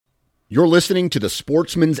You're listening to the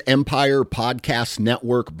Sportsman's Empire Podcast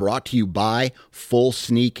Network, brought to you by Full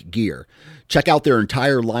Sneak Gear. Check out their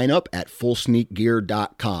entire lineup at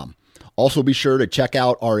fullsneakgear.com. Also be sure to check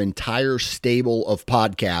out our entire stable of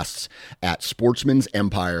podcasts at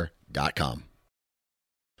sportsmansempire.com.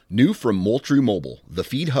 New from Moultrie Mobile, the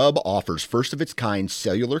Feed Hub offers first-of-its-kind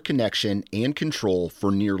cellular connection and control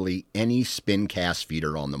for nearly any spin cast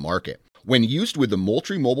feeder on the market. When used with the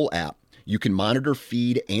Moultrie Mobile app, you can monitor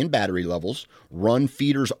feed and battery levels, run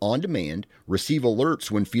feeders on demand, receive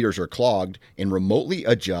alerts when feeders are clogged, and remotely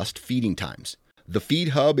adjust feeding times. The Feed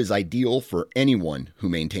Hub is ideal for anyone who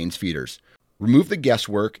maintains feeders. Remove the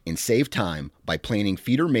guesswork and save time by planning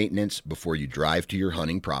feeder maintenance before you drive to your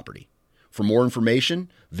hunting property. For more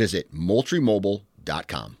information, visit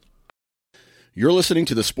MoultrieMobile.com. You're listening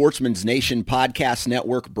to the Sportsman's Nation Podcast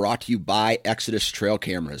Network, brought to you by Exodus Trail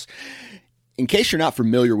Cameras. In case you're not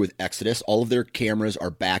familiar with Exodus, all of their cameras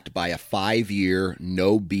are backed by a 5-year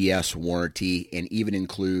no BS warranty and even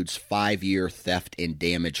includes 5-year theft and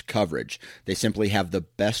damage coverage. They simply have the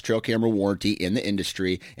best trail camera warranty in the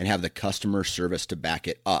industry and have the customer service to back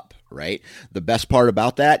it up, right? The best part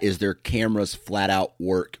about that is their cameras flat out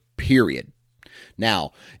work, period.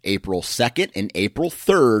 Now, April 2nd and April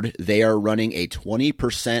 3rd, they are running a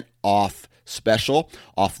 20% off special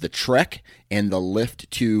off the Trek and the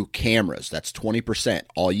Lift 2 cameras. That's 20%.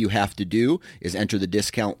 All you have to do is enter the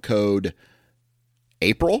discount code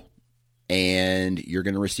April, and you're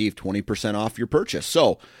going to receive 20% off your purchase.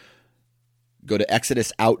 So go to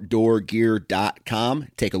ExodusOutdoorGear.com,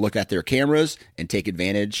 take a look at their cameras, and take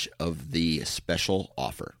advantage of the special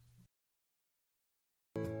offer.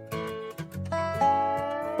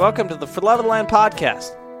 Welcome to the For Love of the Land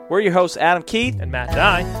podcast. We're your hosts, Adam Keith and Matt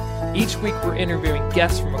Dye. Each week we're interviewing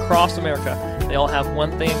guests from across America. They all have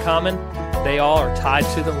one thing in common. They all are tied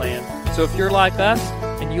to the land. So if you're like us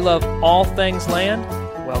and you love all things land,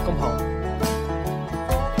 welcome home.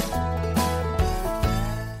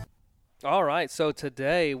 All right, so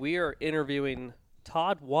today we are interviewing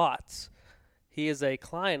Todd Watts. He is a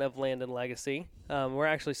client of Land and Legacy. We're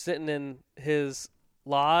actually sitting in his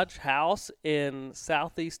lodge house in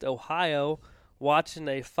southeast Ohio watching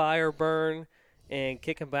a fire burn and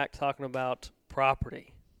kicking back talking about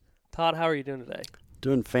property. Todd, how are you doing today?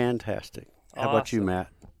 Doing fantastic. How about you, Matt?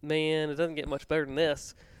 Man, it doesn't get much better than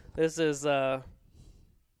this. This is, after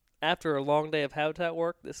a long day of habitat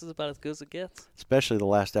work, this is about as good as it gets. Especially the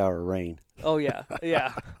last hour of rain. Oh, yeah,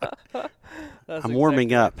 yeah. I'm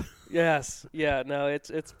warming up. Yes, yeah, no,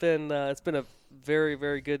 it's been a very,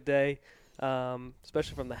 very good day,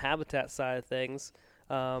 especially from the habitat side of things.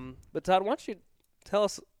 But Todd, why don't you tell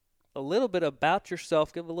us a little bit about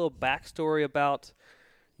yourself, give a little backstory about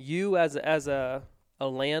you as a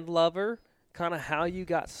land lover, kind of how you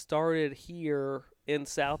got started here in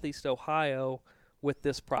southeast Ohio with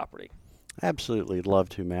this property. Absolutely. Love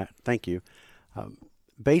to, Matt. Thank you.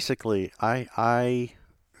 Basically, I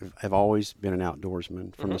have always been an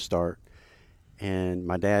outdoorsman from the start, and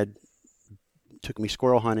my dad took me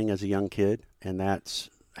squirrel hunting as a young kid, and that's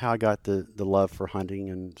how I got the love for hunting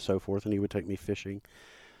and so forth, and he would take me fishing.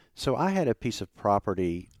 So I had a piece of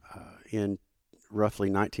property in roughly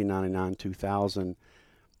 1999-2000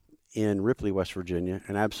 in Ripley, West Virginia,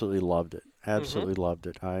 and absolutely loved it. Absolutely loved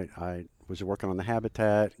it. I was working on the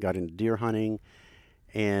habitat, got into deer hunting,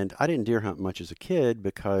 and I didn't deer hunt much as a kid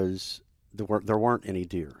because there weren't any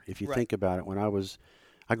deer. If you think about it,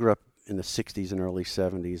 I grew up in the 60s and early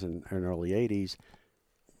 70s and early 80s.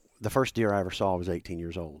 The first deer I ever saw was 18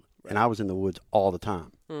 years old, and I was in the woods all the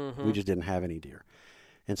time. We just didn't have any deer.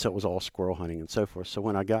 And so it was all squirrel hunting and so forth. So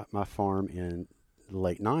when I got my farm in the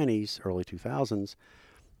late 90s, early 2000s,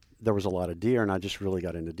 there was a lot of deer, and I just really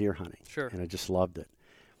got into deer hunting. Sure. And I just loved it.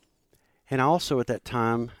 And I also at that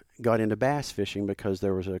time got into bass fishing because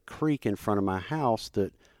there was a creek in front of my house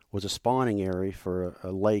that was a spawning area for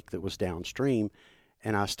a lake that was downstream,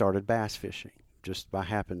 and I started bass fishing just by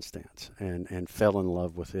happenstance and fell in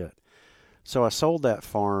love with it. So I sold that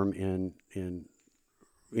farm in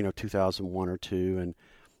 2001 or 2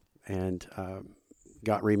 and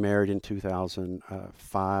got remarried in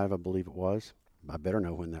 2005, I believe it was. I better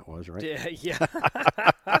know when that was, right? Yeah.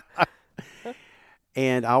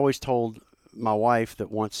 And I always told my wife that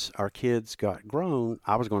once our kids got grown,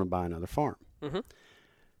 I was going to buy another farm.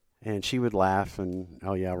 And she would laugh and,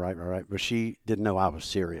 oh, yeah, right. But she didn't know I was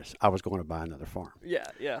serious. I was going to buy another farm.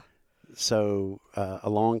 Yeah. So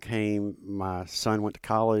along came my son went to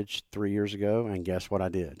college 3 years ago, and guess what I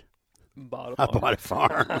did? I bought a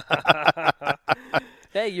farm.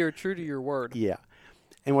 Hey, you're true to your word. Yeah.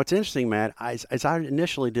 And what's interesting, Matt, is I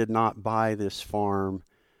initially did not buy this farm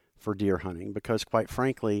for deer hunting because, quite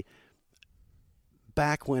frankly,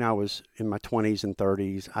 back when I was in my 20s and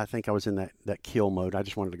 30s, I think I was in that kill mode. I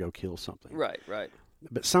just wanted to go kill something. Right.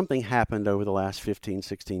 But something happened over the last 15,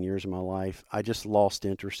 16 years of my life. I just lost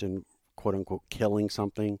interest in quote unquote killing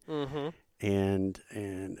something. Mm-hmm. And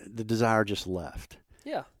the desire just left.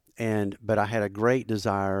 Yeah. But I had a great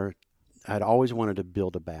desire. I'd always wanted to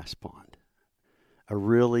build a bass pond, a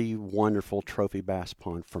really wonderful trophy bass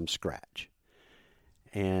pond from scratch.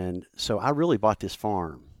 And so I really bought this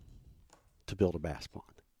farm to build a bass pond.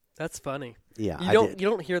 That's funny. Yeah, you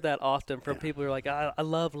don't hear that often from people who are like, I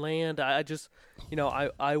love land. I just,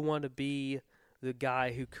 I want to be the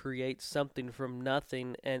guy who creates something from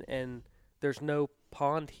nothing, and there's no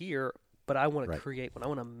pond here, but I want to create one. I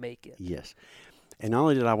want to make it. Yes. And not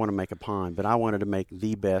only did I want to make a pond, but I wanted to make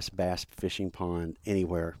the best bass fishing pond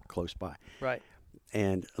anywhere close by. Right.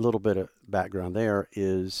 And a little bit of background there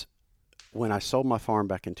is when I sold my farm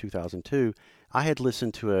back in 2002, I had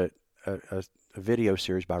listened to a video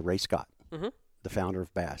series by Ray Scott, mm-hmm. the founder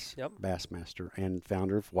of Bass, yep. Bassmaster, and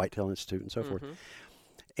founder of Whitetail Institute and so mm-hmm. forth.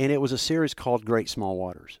 And it was a series called Great Small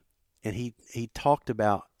Waters. And he talked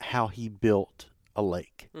about how he built a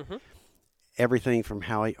lake. Mm-hmm. Everything from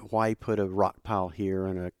why he put a rock pile here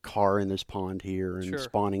and a car in this pond here and sure.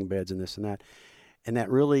 spawning beds and this and that. And that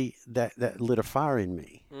really, that lit a fire in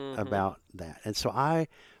me mm-hmm. about that. And so I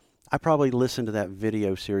probably listened to that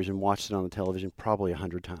video series and watched it on the television probably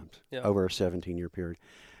 100 times over a 17-year period.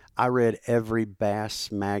 I read every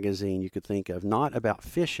bass magazine you could think of, not about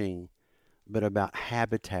fishing, but about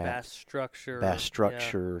habitat. Bass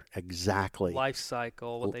structure. Yeah. Exactly. Life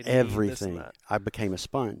cycle, what they do. Everything. This and that. I became a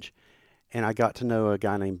sponge. And I got to know a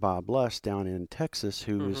guy named Bob Luss down in Texas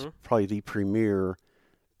who mm-hmm. is probably the premier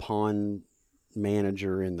pond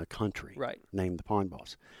manager in the country. Right. Named the Pond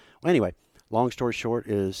Boss. Well, anyway, long story short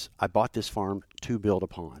is I bought this farm to build a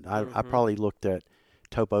pond. mm-hmm. I probably looked at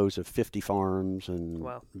topos of 50 farms and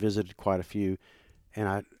visited quite a few.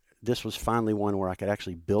 And this was finally one where I could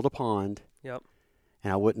actually build a pond. Yep.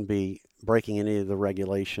 And I wouldn't be breaking any of the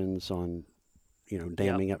regulations on,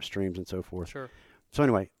 damming up streams and so forth. Sure. So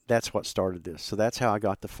anyway, that's what started this. So that's how I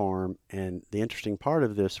got the farm. And the interesting part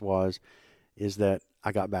of this is that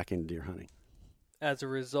I got back into deer hunting. As a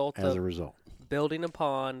result. Building a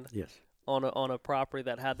pond. Yes. On a property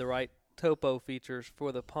that had the right topo features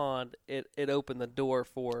for the pond, it opened the door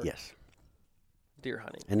for deer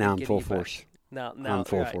hunting. And now I'm full force. Now I'm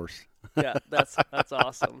full force. Yeah, that's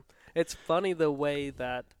awesome. It's funny the way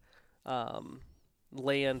that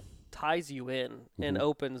land ties you in mm-hmm. and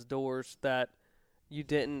opens doors that you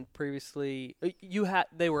didn't previously.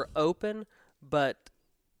 They were open, but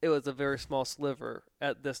it was a very small sliver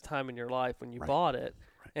at this time in your life when you bought it,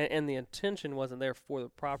 and the intention wasn't there for the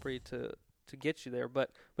property to get you there.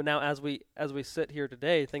 But now as we sit here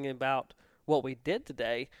today, thinking about what we did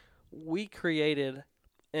today, we created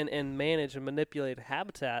and managed and manipulated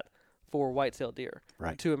habitat for whitetail deer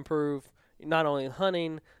to improve not only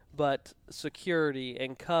hunting but security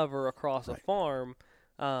and cover across a farm.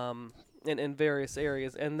 In various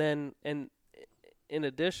areas, and then in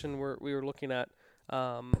addition, we were looking at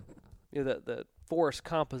the forest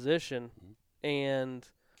composition and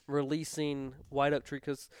releasing white oak tree,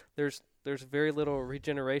 because there's very little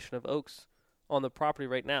regeneration of oaks on the property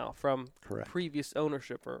right now from previous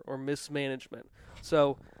ownership or mismanagement.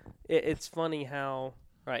 So it's funny how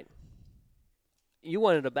you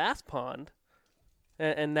wanted a bass pond.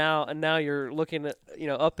 And now you're looking at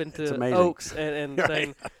up into oaks and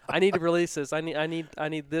saying, I need to release this. I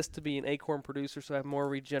need this to be an acorn producer, so I have more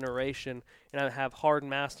regeneration and I have hard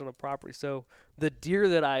mass on the property. So the deer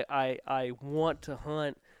that I want to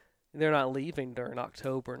hunt, they're not leaving during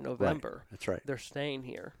October and November. That's right. They're staying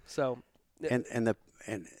here. So and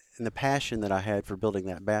the passion that I had for building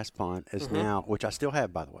that bass pond is mm-hmm. now, which I still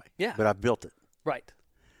have, by the way. Yeah. But I've built it. Right.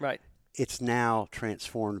 It's now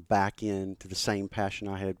transformed back into the same passion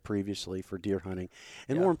I had previously for deer hunting.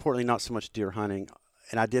 And more importantly, not so much deer hunting.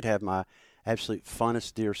 And I did have my absolute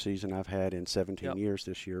funnest deer season I've had in 17 years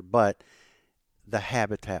this year. But the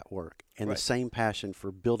habitat work and the same passion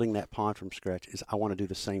for building that pond from scratch is I want to do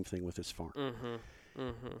the same thing with this farm. Mm-hmm.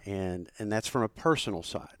 Mm-hmm. And that's from a personal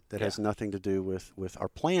side. That has nothing to do with our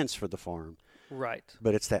plans for the farm. Right.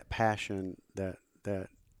 But it's that passion that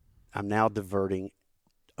I'm now diverting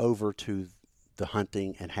over to the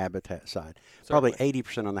hunting and habitat side. Certainly. Probably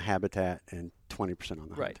 80% on the habitat and 20% on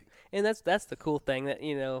the hunting. And that's the cool thing that,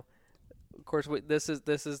 of course, this is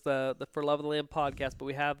the For Love of the Land podcast, but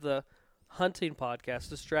we have the hunting podcast,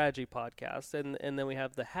 the strategy podcast, and then we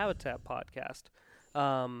have the habitat podcast.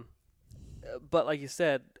 But like you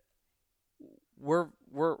said, we're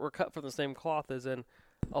cut from the same cloth as in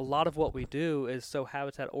a lot of what we do is so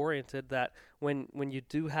habitat oriented that when you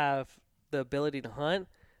do have the ability to hunt,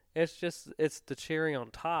 it's the cherry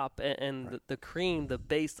on top, and Right. the cream, the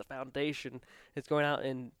base, the foundation is going out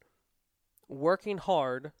and working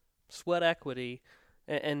hard, sweat equity,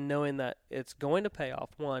 and knowing that it's going to pay off,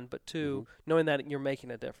 one, but two, knowing that you're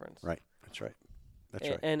making a difference. Right. That's right. That's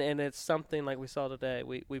and, right. and it's something like we saw today.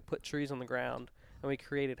 We put trees on the ground and we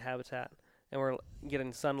created habitat, and we're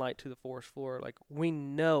getting sunlight to the forest floor. Like, we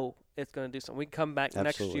know it's going to do something. We come back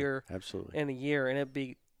next year Absolutely. in a year and it'd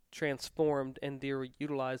be transformed, and deer would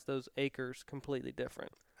utilize those acres completely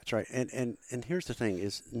different. That's right. And here's the thing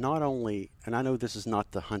is not only, and I know this is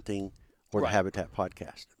not the hunting or the Right. habitat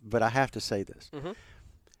podcast, but I have to say this,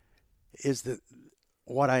 is that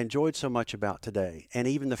what I enjoyed so much about today, and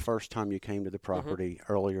even the first time you came to the property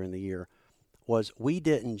earlier in the year, was we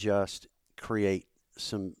didn't just create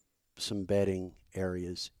some bedding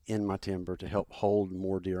areas in my timber to help hold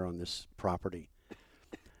more deer on this property,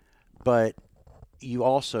 but you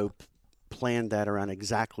also planned that around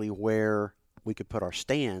exactly where we could put our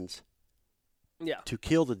stands Yeah. to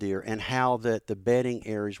kill the deer, and how that the bedding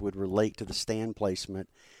areas would relate to the stand placement,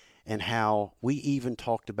 and how we even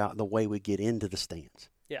talked about the way we get into the stands.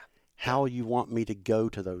 Yeah. How you want me to go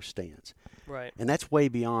to those stands. Right. And that's way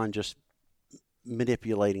beyond just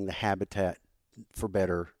manipulating the habitat for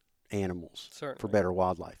better animals, Certainly. for better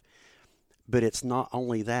wildlife. But it's not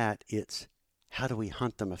only that, it's how do we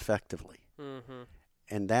hunt them effectively? Mm-hmm.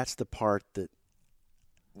 And that's the part that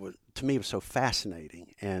was, to me, was so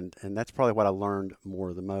fascinating. And that's probably what I learned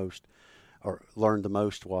the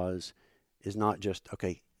most is not just,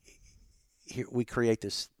 okay, here we create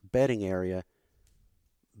this bedding area,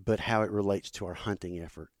 but how it relates to our hunting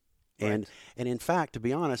effort. Right. And in fact, to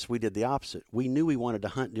be honest, we did the opposite. We knew we wanted to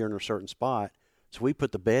hunt deer in a certain spot, so we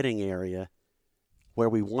put the bedding area where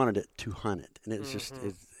we wanted it to hunt it. And it's just,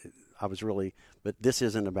 I was really, but this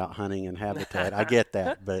isn't about hunting and habitat. I get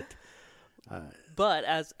that, but But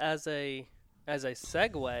as a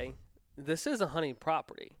segue, this is a hunting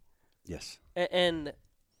property, yes, and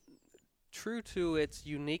true to its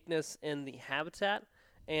uniqueness in the habitat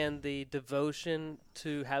and the devotion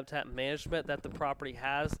to habitat management that the property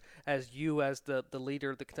has, as you as the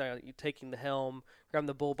leader, you taking the helm, grabbing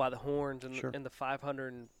the bull by the horns, and Sure. the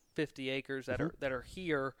 550 acres that are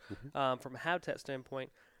here from a habitat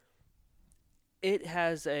standpoint. It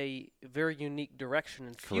has a very unique direction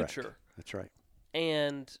and correct. future. That's right.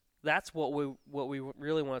 And that's what we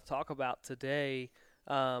really want to talk about today.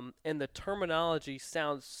 And the terminology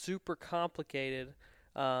sounds super complicated,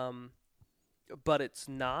 but it's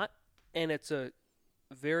not. And it's a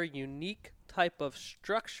very unique type of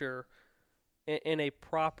structure in a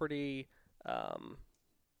property, and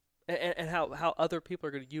how other people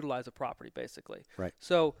are going to utilize a property, basically. Right.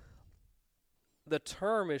 So the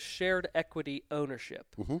term is shared equity ownership.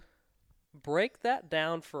 Mm-hmm. Break that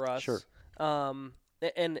down for us. Sure. And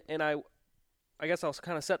I guess I'll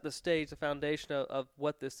kind of set the stage, the foundation of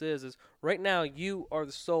what this is right now you are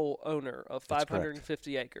the sole owner of That's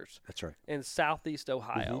 550 acres That's right. in southeast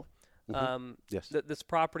Ohio. Yes. This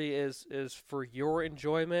property is for your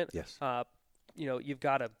enjoyment. Yes. You've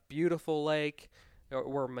got a beautiful lake.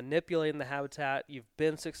 We're manipulating the habitat. You've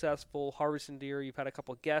been successful harvesting deer. You've had a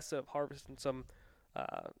couple of guests of harvesting some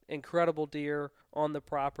incredible deer on the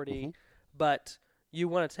property, but you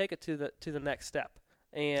want to take it to the next step,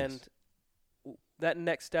 and that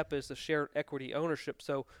next step is the shared equity ownership.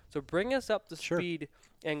 So bring us up to speed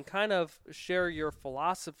and kind of share your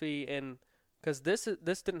philosophy, and because this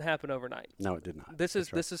didn't happen overnight. No, it did not. This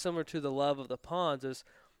is similar to the love of the ponds. Is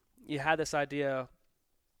you had this idea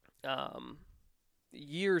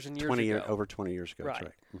years and years ago. Over 20 years ago. Right. That's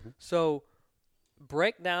right. Mm-hmm. So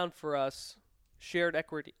break down for us shared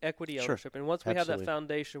equity ownership. And once we have that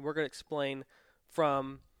foundation, we're going to explain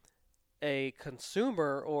from a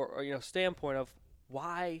consumer or standpoint of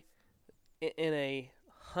why in a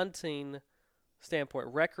hunting standpoint,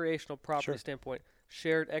 recreational property standpoint,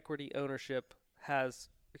 shared equity ownership has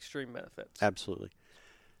extreme benefits. Absolutely.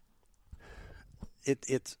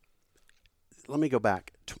 It's let me go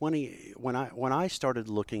back. When I started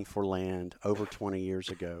looking for land over 20 years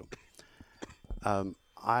ago,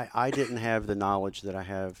 I didn't have the knowledge that I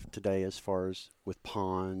have today as far as with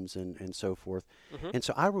ponds and so forth. And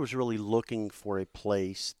so I was really looking for a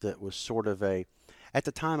place that was sort of at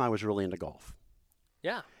the time I was really into golf.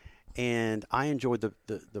 Yeah. And I enjoyed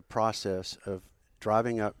the process of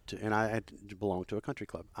driving up to, and I had to belong to a country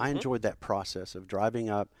club. I enjoyed that process of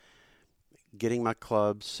driving up, getting my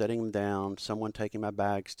clubs, setting them down, someone taking my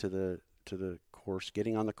bags to the course,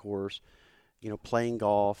 getting on the course, playing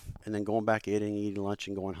golf, and then going back eating lunch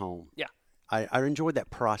and going home. Yeah. I enjoyed that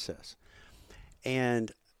process.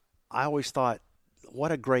 And I always thought,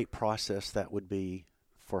 what a great process that would be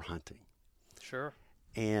for hunting. Sure.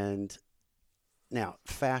 And now,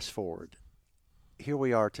 fast forward, here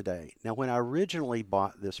we are today. Now, when I originally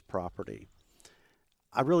bought this property,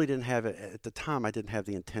 I really didn't have it, at the time, I didn't have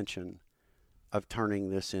the intention of turning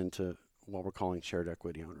this into what we're calling shared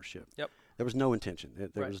equity ownership. Yep. There was no intention. There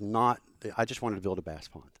Right. was not, I just wanted to build a bass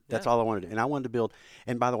pond. That's Yeah. all I wanted to do. And I wanted to build,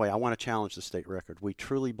 and by the way, I want to challenge the state record. We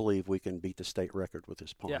truly believe we can beat the state record with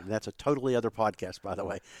this pond. Yeah. And that's a totally other podcast, by the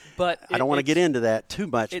way. But I don't want to get into that too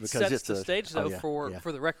much It because sets it's the stage, though, yeah, for yeah.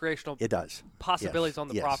 the recreational It does. possibilities Yes. on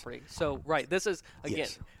the Yes. property. So, right, this is, again,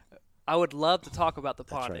 Yes. I would love to talk about the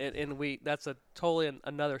That's pond, right. and that's a totally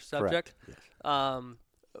another subject. Correct. Yes.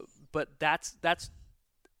 But that's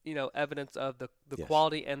evidence of the Yes.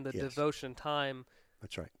 quality and the Yes. devotion, time,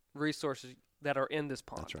 That's right. resources that are in this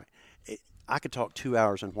pond. That's right. I could talk 2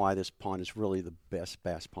 hours on why this pond is really the best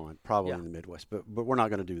bass pond, probably Yeah. in the Midwest, but we're not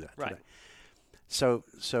going to do that Right. today. So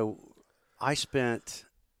I spent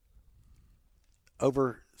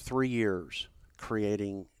over 3 years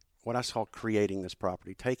creating what I call creating this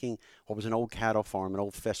property, taking what was an old cattle farm, an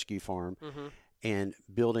old fescue farm, Mm-hmm. and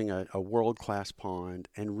building a world-class pond,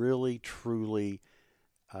 and really, truly,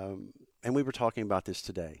 and we were talking about this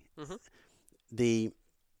today. Mhm. The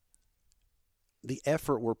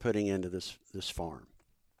effort we're putting into this farm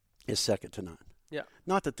is second to none. Yeah.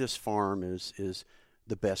 Not that this farm is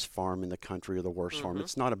the best farm in the country or the worst farm. Mhm.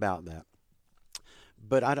 It's not about that.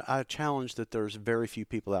 But I challenge that there's very few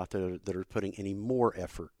people out there that are putting any more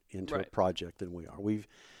effort into a Right. project than we are.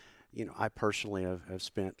 I personally have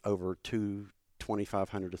spent over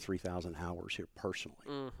 2,500 to 3,000 hours here personally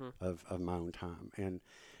Mm-hmm. of my own time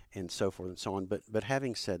and so forth and so on. But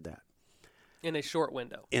having said that, In a short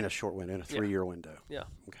window. in a short window, in a 3-year window. Yeah.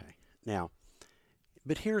 Okay. Now,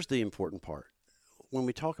 but here's the important part. When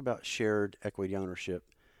we talk about shared equity ownership,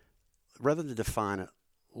 rather than define it,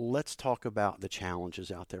 let's talk about the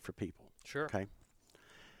challenges out there for people. Sure. Okay.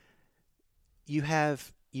 You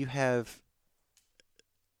have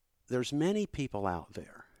there's many people out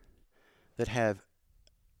there that have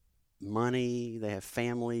money, they have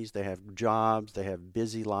families, they have jobs, they have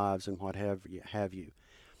busy lives and what have you.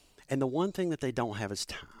 And the one thing that they don't have is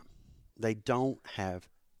time. They don't have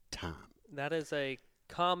time. That is a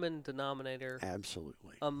common denominator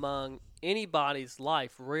Absolutely. among anybody's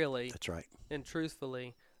life, really, That's right. and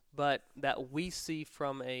truthfully, but that we see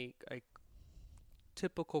from a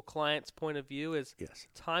typical client's point of view is Yes.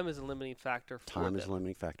 time is a limiting factor for Time is a them.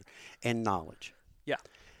 limiting factor. And knowledge. Yeah.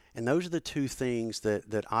 And those are the two things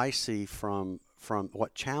that I see from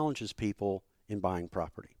what challenges people in buying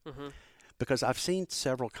property. Mm-hmm. Because I've seen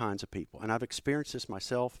several kinds of people, and I've experienced this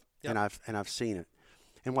myself, Yep. and I've seen it.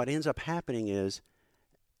 And what ends up happening is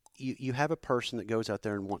you have a person that goes out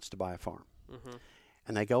there and wants to buy a farm. Mm-hmm.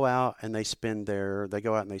 And they go out and they spend $700,000,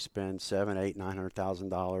 $800,000,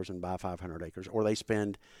 $900,000 and buy 500 acres, or they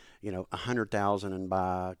spend, $100,000 and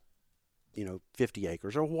buy, 50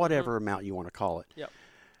 acres, or whatever amount you want to call it. Yep.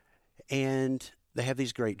 And they have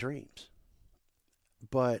these great dreams.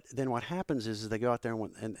 But then what happens is they go out there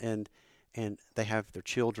and they have their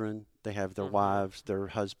children, they have their wives, their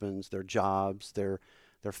husbands, their jobs, their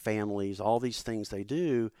families, all these things they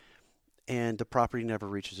do, and the property never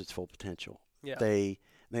reaches its full potential. Yeah.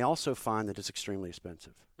 They also find that it's extremely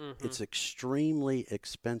expensive. Mhm. It's extremely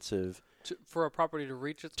expensive For a property to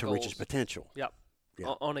reach its to goals. reach its potential. Yep. Yeah.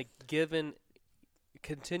 On a given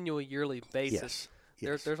continual yearly basis.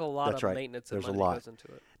 Yes. There's a lot That's of right. maintenance There's a and money lot. that goes into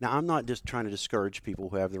it. Now, I'm not just trying to discourage people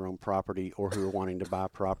who have their own property or who are wanting to buy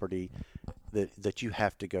property that you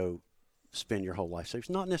have to go spend your whole life savings.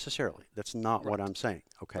 Not necessarily. That's not what I'm saying.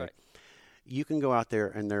 Okay. Right. You can go out there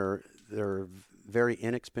and there are very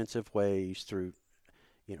inexpensive ways through,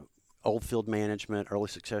 old field management, early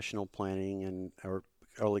successional planning, or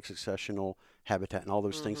early successional habitat, and all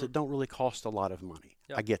those things that don't really cost a lot of money.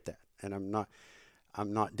 Yep. I get that, and I'm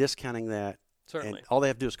not discounting that. Certainly. And all they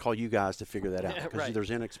have to do is call you guys to figure that out because Right. there's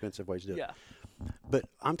inexpensive ways to do it. Yeah. But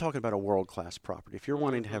I'm talking about a world-class property. If you're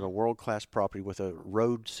wanting to have a world-class property with a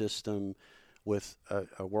road system, with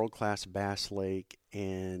a world-class bass lake,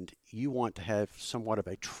 and you want to have somewhat of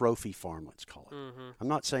a trophy farm, let's call it. Mm-hmm. I'm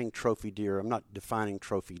not saying trophy deer. I'm not defining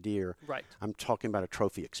trophy deer. Right. I'm talking about a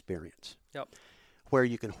trophy experience. Yep. Where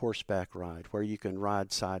you can horseback ride, where you can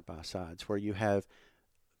ride side-by-sides, where you have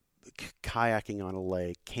kayaking on a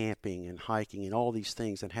lake, camping and hiking and all these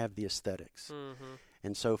things that have the aesthetics Mm-hmm.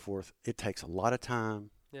 and so forth. It takes a lot of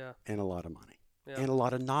time Yeah. and a lot of money Yeah. and a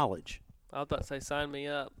lot of knowledge. I was about to say, sign me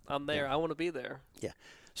up. I'm there. I want to be there.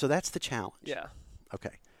 So that's the challenge. Yeah.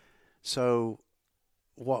 Okay. So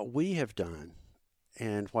what we have done,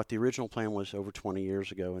 and what the original plan was over 20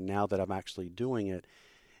 years ago, and now that I'm actually doing it,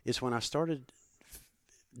 is when I started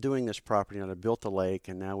doing this property and I built the lake,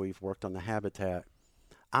 and now we've worked on the habitat,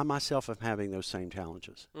 I myself am having those same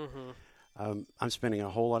challenges. Mm-hmm. I'm spending a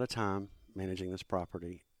whole lot of time managing this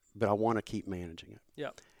property, but I want to keep managing it.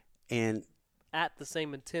 Yep. And at the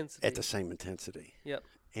same intensity. At the same intensity. Yep.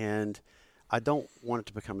 And I don't want it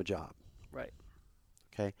to become a job. Right.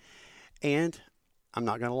 Okay. And I'm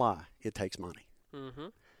not going to lie, it takes money. Mm-hmm.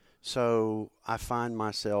 So I find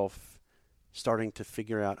myself starting to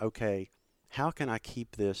figure out, okay, how can I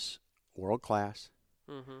keep this world class?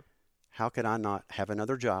 Mm-hmm. How could I not have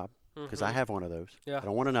another job? Because I have one of those. Yeah. I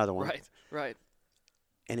don't want another one. Right.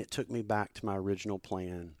 And it took me back to my original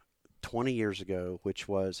plan 20 years ago, which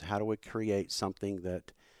was how do we create something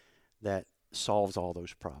that solves all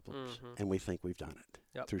those problems? Mm-hmm. And we think we've done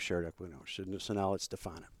it through shared equity ownership. So now let's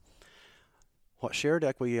define it. What shared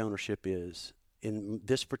equity ownership is, in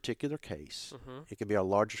this particular case, it could be a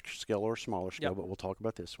larger scale or a smaller scale, but we'll talk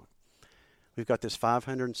about this one. We've got this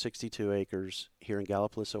 562 acres here in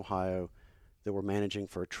Gallipolis, Ohio, that we're managing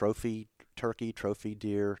for a trophy turkey, trophy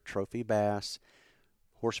deer, trophy bass,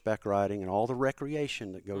 horseback riding, and all the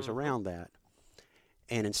recreation that goes around that.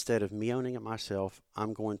 And instead of me owning it myself,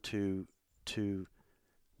 I'm going to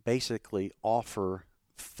basically offer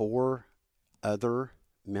 4 other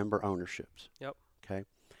member ownerships. Yep. Okay.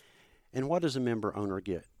 And what does a member owner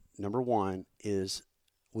get? Number one is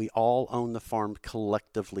we all own the farm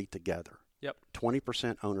collectively together. Yep.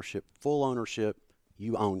 20% ownership, full ownership,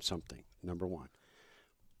 you own something, number one.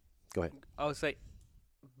 Go ahead. I would say,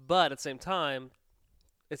 but at the same time,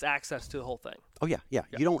 it's access to the whole thing. Oh, yeah.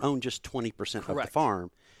 You don't own just 20% of the farm.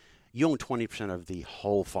 You own 20% of the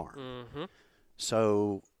whole farm. Mm-hmm.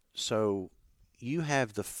 So you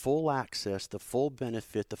have the full access, the full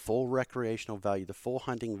benefit, the full recreational value, the full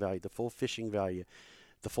hunting value, the full fishing value,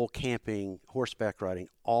 the full camping, horseback riding,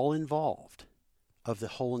 all involved of the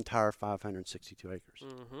whole entire 562 acres.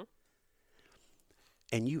 Mm-hmm.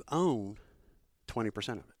 And you own 20%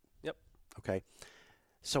 of it. Yep. Okay.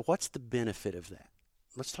 So what's the benefit of that?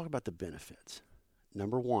 Let's talk about the benefits.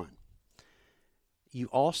 Number one, you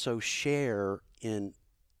also share in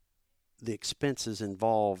the expenses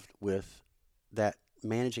involved with that,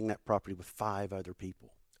 managing that property with 5 other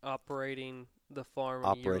people. Operating the farm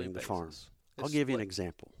on a yearly basis. Farm. I'll give you an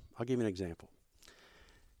example.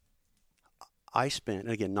 I spent,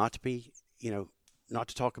 and again, not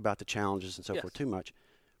to talk about the challenges and so forth too much,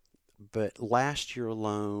 but last year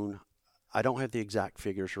alone, I don't have the exact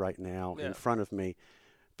figures right now in front of me,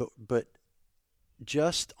 but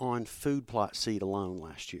just on food plot seed alone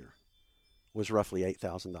last year was roughly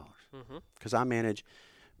 $8,000. Because I manage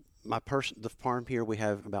the farm here. We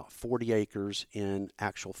have about 40 acres in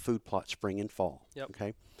actual food plot spring and fall. Yep.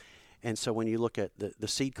 Okay. And so when you look at the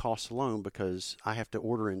seed costs alone, because I have to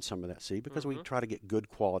order in some of that seed because we try to get good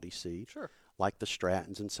quality seed, like the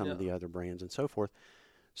Strattons and some of the other brands and so forth.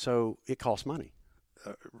 So it costs money,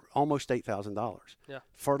 almost $8,000. Yeah.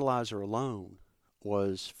 Fertilizer alone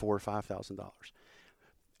was $4,000 or $5,000.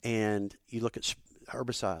 And you look at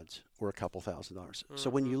herbicides were a couple $1,000s. So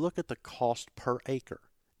when you look at the cost per acre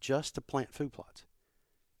just to plant food plots,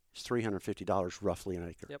 it's $350 roughly an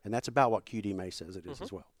acre. Yep. And that's about what QD May says it is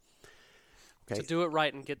as well. Okay. To do it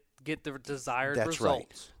right and get the desired results.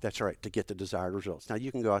 Right. That's right, to get the desired results. Now,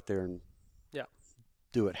 you can go out there and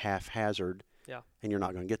do it haphazard, and you're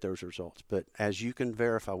not going to get those results. But as you can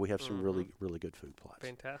verify, we have some really, really good food plots.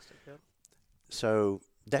 Fantastic, So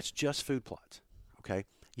that's just food plots, okay?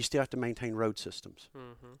 You still have to maintain road systems.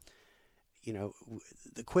 Mm-hmm. You know,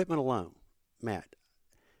 the equipment alone, Matt,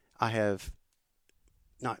 I have,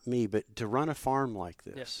 not me, but to run a farm like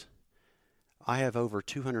this, I have over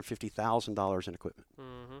 $250,000 in equipment.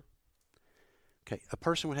 Mm-hmm. Okay, a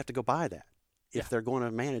person would have to go buy that if they're going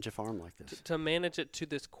to manage a farm like this. To manage it to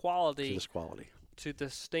this quality. To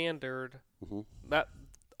this standard. Mm-hmm. That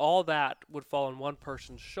all that would fall on one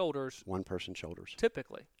person's shoulders.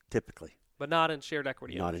 Typically. But not in shared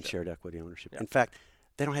equity ownership. Not in shared equity ownership. Yep. In fact,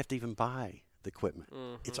 they don't have to even buy the equipment.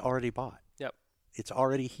 Mm-hmm. It's already bought. Yep. It's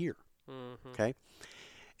already here. Mm-hmm. Okay?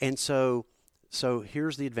 And so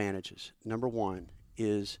here's the advantages. Number one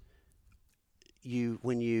is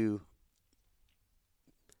when you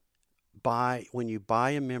buy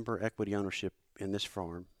a member equity ownership in this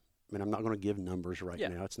farm, and I'm not going to give numbers right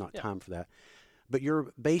now. It's not time for that. But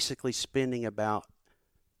you're basically spending about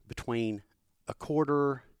between a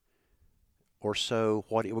quarter or so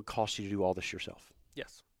what it would cost you to do all this yourself.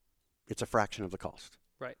 Yes. It's a fraction of the cost.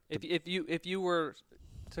 Right. If you were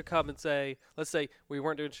to come and say, let's say we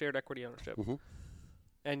weren't doing shared equity ownership,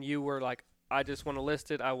 and you were like, I just want to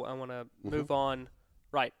list it. I want to move on.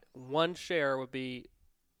 Right. 1 share would be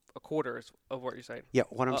a quarter of what you're saying. Yeah,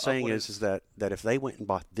 what I'm saying is that if they went and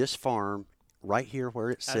bought this farm right here where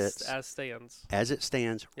it sits, as it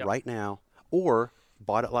stands right now, or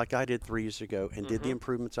bought it like I did 3 years ago and did the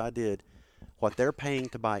improvements I did, what they're paying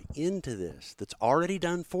to buy into this that's already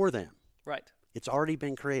done for them. Right. It's already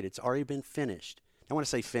been created. It's already been finished. I want to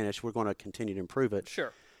say finished. We're going to continue to improve it.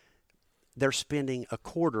 Sure. They're spending a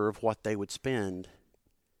quarter of what they would spend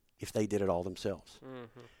if they did it all themselves.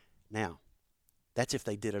 Mm-hmm. Now, that's if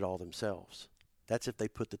they did it all themselves. That's if they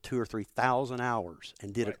put the 2,000 or 3,000 hours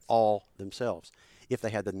and did it all themselves. If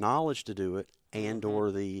they had the knowledge to do it and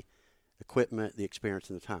or the equipment, the experience,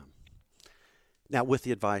 and the time. Now, with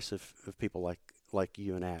the advice of people like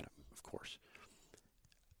you and Adam, of course.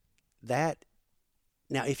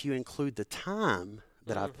 Now, if you include the time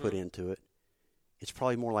that I've put into it, it's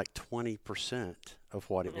probably more like 20% of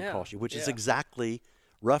what it would cost you, which is exactly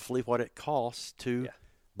roughly what it costs to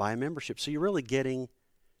buy a membership. So you're really getting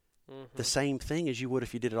the same thing as you would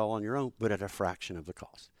if you did it all on your own, but at a fraction of the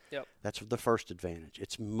cost. Yep. That's the first advantage.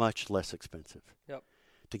 It's much less expensive. Yep.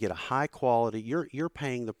 To get a high quality, you're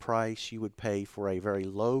paying the price you would pay for a very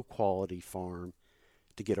low quality farm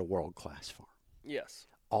to get a world-class farm. Yes.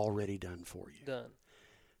 Already done for you. Done.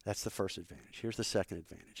 That's the first advantage. Here's the second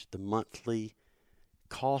advantage. The monthly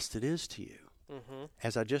cost it is to you. Mm-hmm.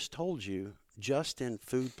 As I just told you, just in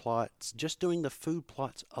food plots, just doing the food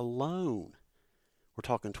plots alone, we're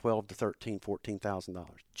talking $12,000 to $13,000, $14,000.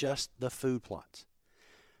 Just the food plots.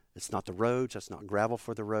 It's not the roads. That's not gravel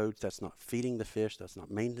for the roads. That's not feeding the fish. That's not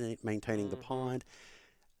maintaining the pond.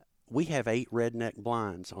 We have 8 redneck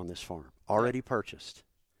blinds on this farm already purchased.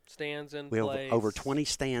 Stands in place. place. We have over 20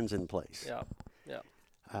 stands in place. Yeah, yeah.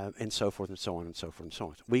 And so forth and so on and so forth and so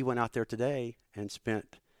on. We went out there today and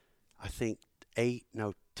spent, I think,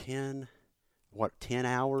 10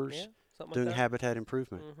 hours doing habitat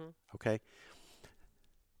improvement. Mm-hmm. Okay.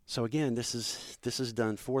 So again, this is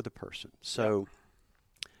done for the person. So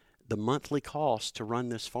the monthly cost to run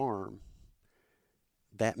this farm,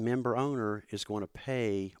 that member owner is going to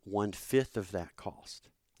pay 1/5 of that cost.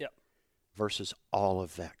 Yep. Versus all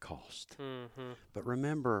of that cost. Mm-hmm. But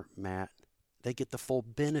remember, Matt, they get the full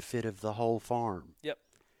benefit of the whole farm. Yep.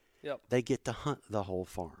 Yep. They get to hunt the whole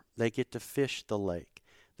farm. They get to fish the lake.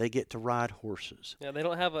 They get to ride horses. Yeah, they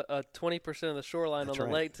don't have a 20% of the shoreline on the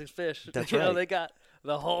lake to fish. That's right. They got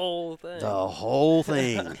the whole thing. The whole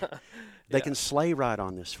thing. They can sleigh ride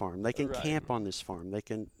on this farm. They can camp on this farm. They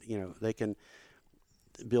can, they can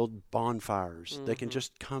build bonfires. They can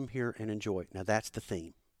just come here and enjoy it. Now that's the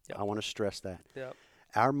theme. Yep. I want to stress that. Yep.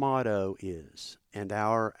 Our motto is, and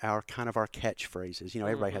our kind of our catchphrase is,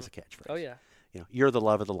 everybody has a catchphrase. Oh yeah. You're the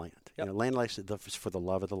love of the land. Yep. Land Life is for the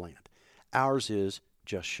love of the land. Ours is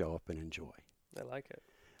just show up and enjoy. I like it.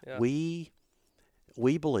 Yeah. We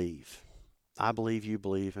believe, I believe, you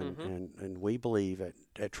believe, and we believe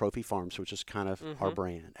at Trophy Farms, which is kind of our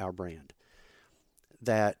brand,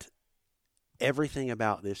 that everything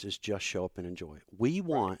about this is just show up and enjoy. We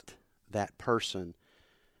want that person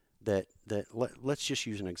let's just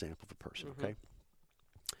use an example of a person, okay?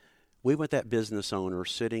 We want that business owner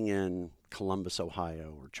sitting in Columbus,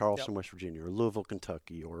 Ohio, or Charleston, West Virginia, or Louisville,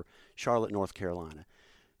 Kentucky, or Charlotte, North Carolina,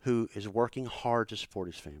 who is working hard to support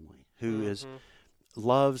his family, who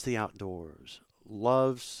loves the outdoors,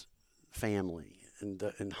 loves family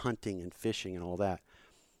and hunting and fishing and all that,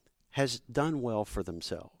 has done well for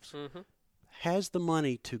themselves, has the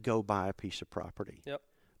money to go buy a piece of property,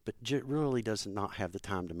 but really does not have the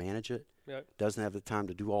time to manage it, doesn't have the time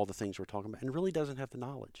to do all the things we're talking about, and really doesn't have the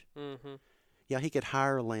knowledge. Yeah, he could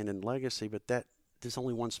hire a land and legacy, but there's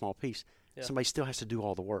only one small piece. Yeah. Somebody still has to do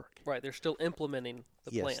all the work. Right, they're still implementing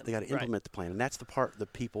the plan. Yes, they got to implement the plan, and that's the part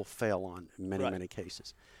that people fail on in many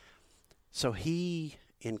cases. So he,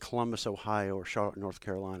 in Columbus, Ohio, or Charlotte, North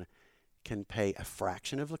Carolina, can pay a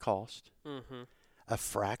fraction of the cost, a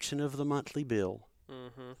fraction of the monthly bill,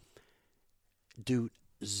 do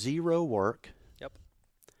zero work,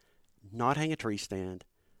 not hang a tree stand,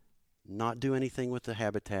 not do anything with the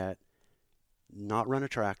habitat, not run a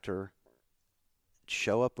tractor,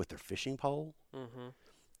 show up with their fishing pole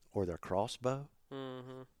or their crossbow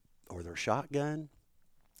or their shotgun,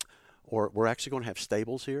 or we're actually going to have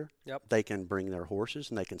stables here. They can bring their horses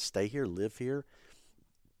and they can stay here, live here.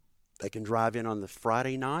 They can drive in on the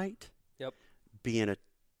Friday night, be in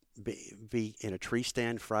a tree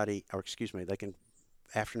stand Friday, they can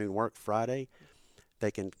afternoon work Friday. They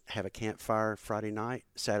can have a campfire Friday night.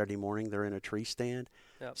 Saturday morning, they're in a tree stand.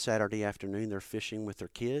 Saturday afternoon, they're fishing with their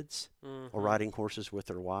kids or riding horses with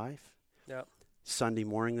their wife. Sunday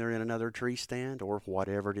morning they're in another tree stand or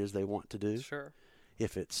whatever it is they want to do. Sure.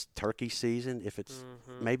 If it's turkey season, if it's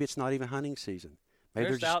maybe it's not even hunting season. Maybe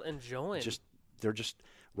They're they're just out enjoying. They're just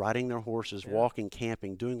riding their horses, Yeah. walking,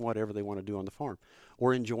 camping, doing whatever they want to do on the farm,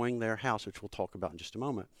 or enjoying their house, which we'll talk about in just a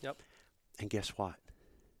moment. Yep. And guess what?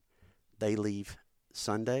 They leave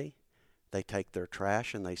Sunday. They take their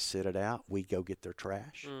trash and they sit it out. We go get their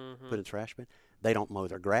trash, put in the trash bin. They don't mow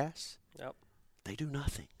their grass. Yep. They do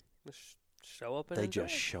nothing. Just show up and They enjoy.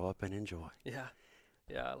 just show up and enjoy. Yeah.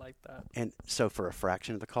 Yeah, I like that. And so for a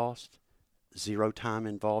fraction of the cost, zero time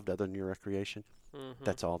involved other than your recreation,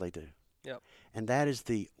 that's all they do. Yep. And that is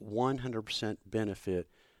the 100% benefit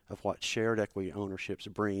of what shared equity ownerships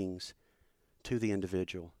brings to the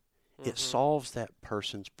individual. It solves that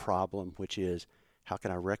person's problem, which is, how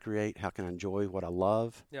can I recreate? How can I enjoy what I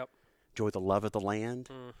love? Yep. Enjoy the love of the land,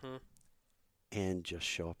 and just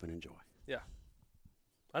show up and enjoy. Yeah.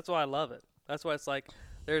 That's why I love it. That's why it's like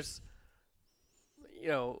there's,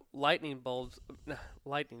 light bulbs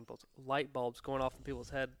going off in people's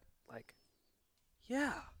head. Like,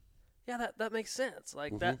 yeah, that makes sense.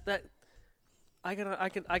 Like that I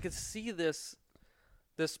could see this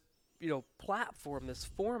platform, this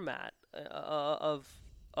format of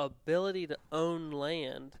ability to own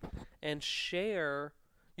land and share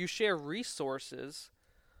resources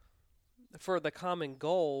for the common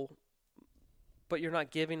goal, but you're not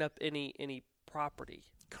giving up any property.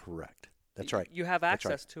 Correct. That's right. You have That's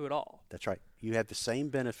right. access to it all. That's right. You have the same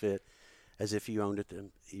benefit as if you owned it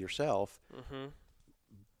yourself,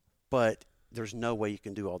 but there's no way you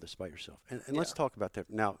can do all this by yourself. And let's talk about that.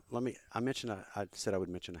 Now, I said I would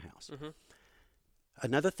mention a house.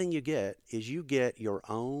 Another thing you get is you get your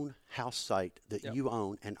own house site that you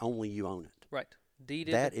own and only you own it. Right.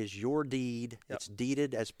 Deeded. That is your deed. Yep. It's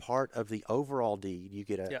deeded as part of the overall deed. You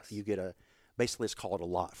get a basically it's called a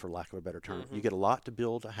lot for lack of a better term. You get a lot to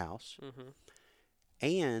build a house.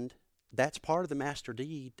 And that's part of the master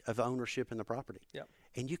deed of ownership in the property. Yep.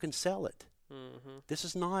 And you can sell it. This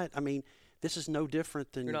is no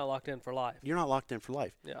different than You're not locked in for life. You're not locked in for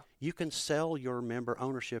life. Yeah. You can sell your member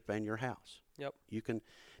ownership and your house. Yep. You can.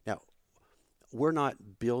 Now, we're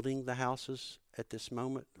not building the houses at this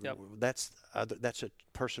moment. Yep. That's a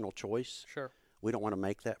personal choice. Sure. We don't want to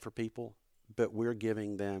make that for people, but we're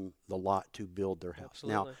giving them the lot to build their house.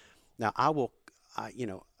 Absolutely. Now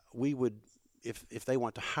we would, if they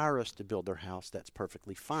want to hire us to build their house, that's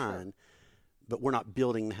perfectly fine. Sure. But we're not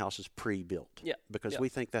building the houses pre-built. Yeah. Because we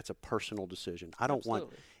think that's a personal decision. I don't want,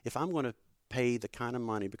 if I'm going to pay the kind of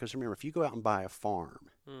money, because remember, if you go out and buy a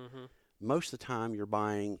farm, most of the time you're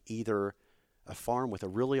buying either a farm with a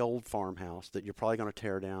really old farmhouse that you're probably going to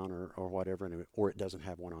tear down or whatever, or it doesn't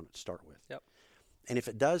have one on it to start with. Yep. And if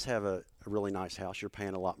it does have a really nice house, you're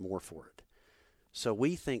paying a lot more for it. So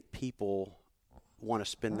we think people want to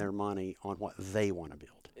spend their money on what they want to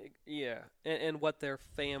build. Yeah, and what their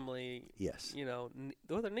family, yes,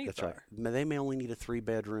 what their needs That's are. Right. They may only need a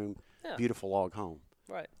 3-bedroom, beautiful log home.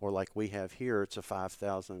 Right. Or like we have here, it's a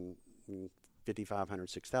 5,000, 5,500,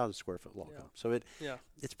 6,000 square foot log home. So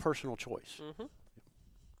it's personal choice.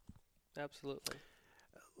 Absolutely.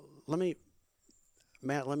 Let me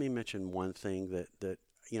mention one thing that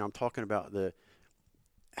I'm talking about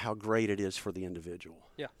how great it is for the individual.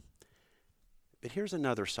 Yeah. But here's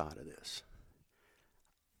another side of this.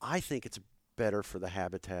 I think it's better for the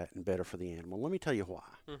habitat and better for the animal. Let me tell you why.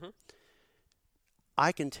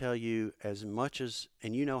 I can tell you as much as,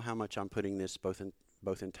 and you know how much I'm putting this both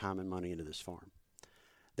in time and money into this farm.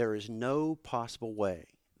 There is no possible way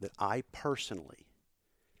that I personally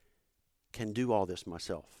can do all this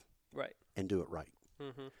myself. Right. And do it right.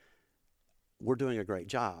 We're doing a great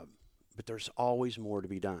job, but there's always more to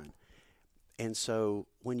be done. And so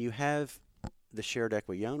when you have the shared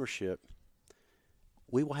equity ownership,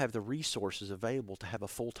 we will have the resources available to have a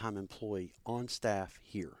full-time employee on staff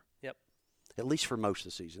here. Yep. At least for most of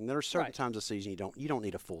the season. There are certain times of the season you don't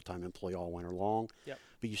need a full-time employee all winter long. Yep.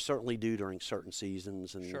 But you certainly do during certain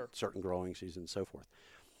seasons and certain growing seasons and so forth.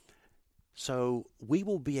 So we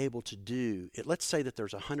will be able to do it. Let's say that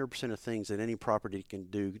there's 100% of things that any property can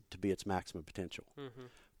do to be its maximum potential.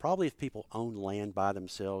 Probably if people own land by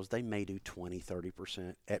themselves, they may do 20,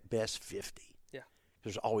 30%, at best 50. Yeah.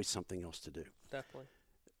 There's always something else to do. Definitely.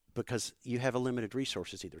 Because you have a limited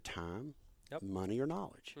resources, either time, money, or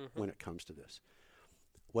knowledge when it comes to this.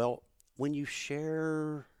 Well, when you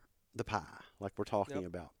share the pie, like we're talking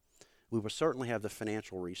about, we will certainly have the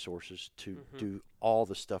financial resources to do all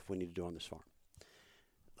the stuff we need to do on this farm.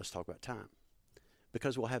 Let's talk about time.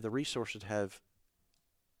 Because we'll have the resources to have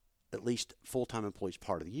at least full-time employees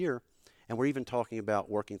part of the year, And we're even talking about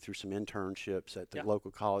working through some internships at the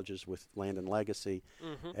local colleges with Land and Legacy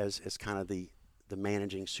as kind of the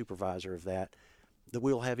managing supervisor of that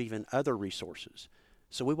we'll have even other resources.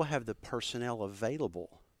 So we will have the personnel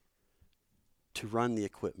available to run the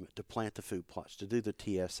equipment, to plant the food plots, to do the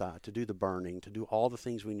TSI, to do the burning, to do all the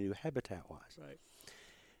things we need to do habitat-wise. Right.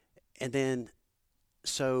 And then,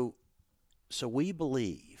 so we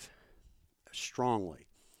believe strongly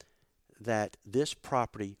that this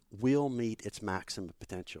property will meet its maximum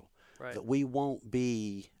potential. Right. That we won't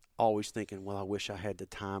be always thinking, well, I wish I had the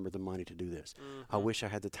time or the money to do this. I wish I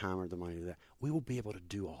had the time or the money to do that. We will be able to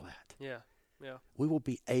do all that. Yeah. Yeah. We will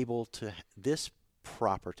be able to, this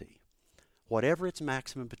property, whatever its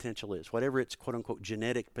maximum potential is, whatever its quote-unquote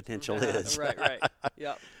genetic potential is, Right.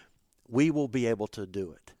 Yep. we will be able to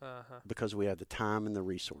do it because we have the time and the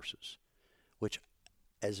resources, which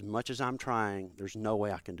as much as I'm trying, there's no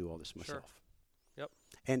way I can do all this myself. Sure.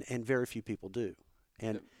 Yep. And very few people do.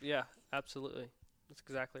 And yeah, absolutely. That's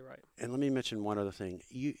exactly right. And let me mention one other thing.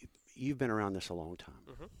 You've been around this a long time.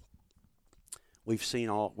 We've seen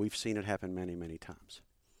it happen many, many times.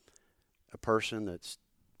 A person that's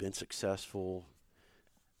been successful,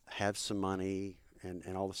 have some money,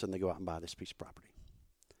 and all of a sudden they go out and buy this piece of property.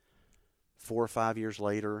 4 or 5 years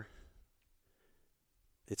later,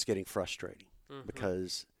 it's getting frustrating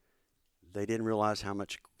because they didn't realize how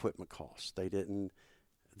much equipment costs. They didn't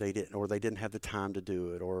have the time to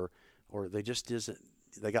do it, or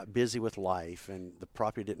they got busy with life and the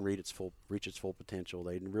property didn't reach its full potential.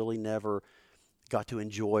 They really never got to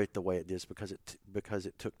enjoy it the way it is because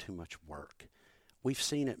it took too much work. We've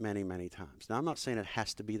seen it many, many times. Now, I'm not saying it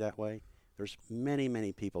has to be that way. There's many,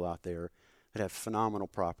 many people out there that have phenomenal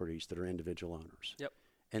properties that are individual owners. Yep.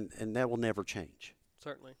 And that will never change.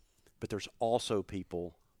 Certainly. But there's also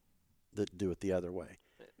people that do it the other way.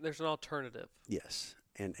 There's an alternative. Yes.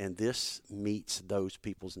 And this meets those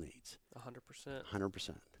people's needs. 100%.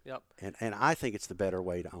 100%. Yep. And I think it's the better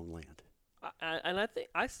way to own land. And I think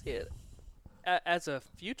I see it as a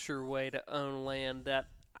future way to own land that,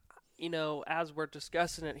 as we're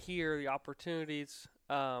discussing it here, the opportunities,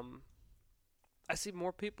 I see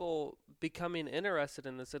more people becoming interested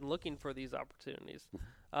in this and looking for these opportunities.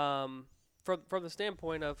 From the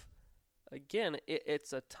standpoint of, again,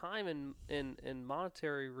 it's a time and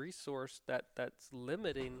monetary resource that's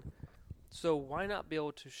limiting. So why not be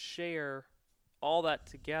able to share all that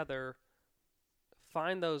together,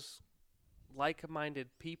 find those like-minded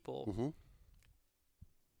people,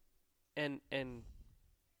 and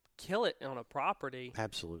kill it on a property.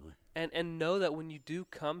 Absolutely. And know that when you do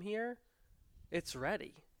come here, it's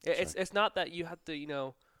ready. That's right. It's not that you have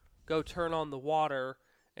to, go turn on the water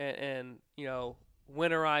and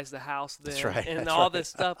winterize the house then. That's right. And That's all right. this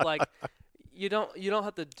stuff. Like, you don't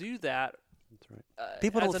have to do that. That's right.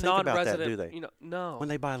 People don't think about that, do they? No. When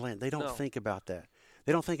they buy land, they don't think about that.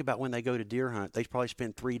 They don't think about when they go to deer hunt, they probably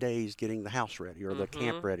spend 3 days getting the house ready or the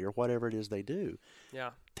camp ready or whatever it is they do.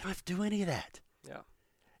 Yeah. They don't have to do any of that. Yeah.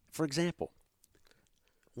 For example,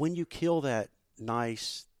 when you kill that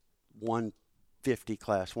nice 150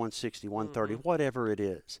 class, 160, 130, whatever it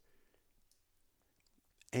is,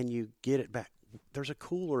 and you get it back, there's a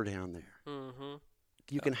cooler down there.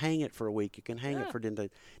 You can hang it for a week. You can hang it for 10 days.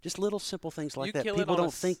 Just little simple things like that. People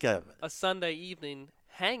don't think of it. A Sunday evening,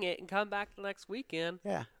 hang it and come back the next weekend.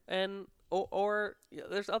 Yeah. And or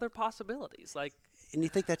there's other possibilities like. And you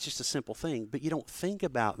think that's just a simple thing, but you don't think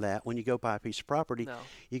about that when you go buy a piece of property. No.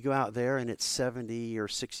 You go out there and it's 70 or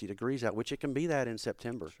 60 degrees out, which it can be that in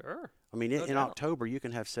September. Sure. I mean, No in doubt. October you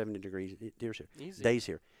can have 70 degrees deers here. Easy. Days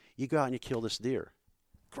here. You go out and you kill this deer.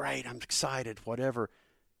 Great, I'm excited, whatever.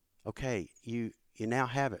 Okay, you now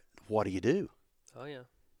have it. What do? Oh, yeah.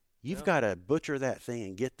 You've got to butcher that thing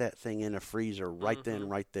and get that thing in a freezer right then,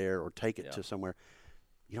 right there, or take it to somewhere.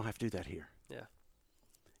 You don't have to do that here. Yeah.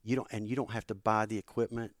 You don't have to buy the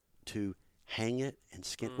equipment to hang it and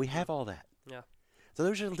skin. We have all that. Yeah. So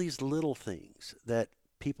those are these little things that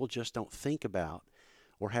people just don't think about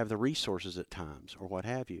or have the resources at times or what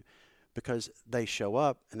have you, because they show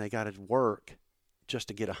up and they got to work just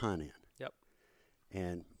to get a hunt in. Yep.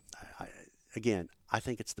 And I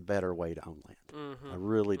think it's the better way to own land. I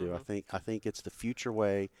really do. I think it's the future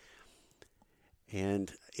way, and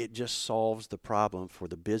it just solves the problem for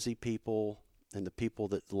the busy people and the people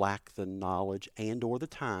that lack the knowledge and or the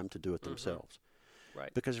time to do it themselves.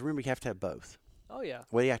 Right. Because remember, you have to have both. Oh, yeah.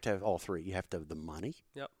 Well, you have to have all three. You have to have the money.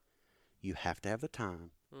 Yep. You have to have the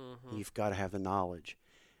time. And you've got to have the knowledge.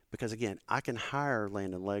 Because, again, I can hire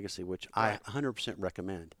Land and Legacy, which I 100%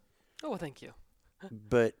 recommend. Oh, well, thank you.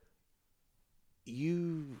 But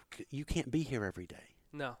you can't be here every day.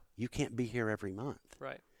 No. You can't be here every month.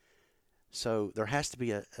 Right. So there has to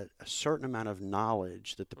be a certain amount of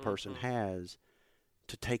knowledge that the person has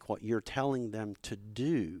to take what you're telling them to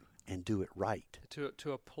do and do it right.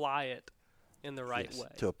 To apply it in the right way.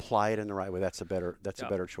 To apply it in the right way. That's a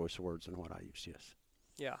better choice of words than what I used. Yes.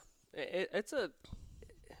 Yeah, it's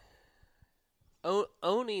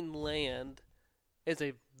owning land is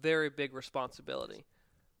a very big responsibility.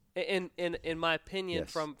 In my opinion,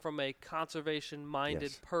 Yes. from a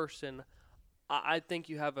conservation-minded Yes. person, I think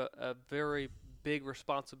you have a very big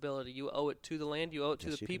responsibility. You owe it to the land. You owe it to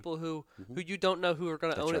Yes, the you do. people who you don't know who are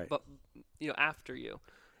going to That's own right. it, but after you.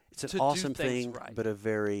 It's an to do awesome things thing, right. but a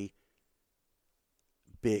very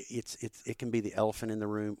big. It can be the elephant in the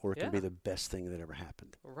room, or it can be Yeah. the best thing that ever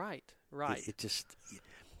happened. Right. It just.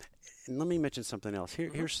 And let me mention something else.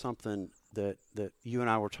 Here's something that you and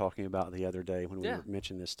I were talking about the other day when we were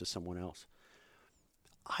mentioning this to someone else.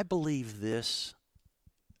 I believe this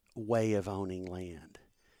way of owning land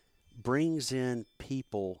brings in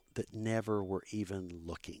people that never were even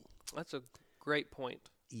looking. That's a great point.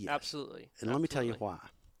 Yes. Absolutely. And let me tell you why.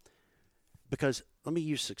 Because let me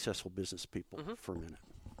use successful business people for a minute.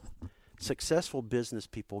 Successful business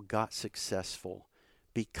people got successful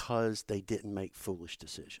because they didn't make foolish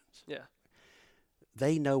decisions. Yeah.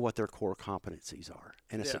 They know what their core competencies are.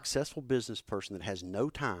 And a Yeah. successful business person that has no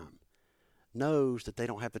time knows that they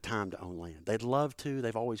don't have the time to own land. They'd love to.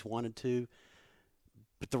 They've always wanted to.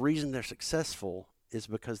 But the reason they're successful is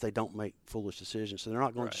because they don't make foolish decisions. So they're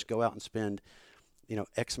not going to just go out and spend,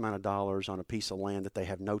 X amount of dollars on a piece of land that they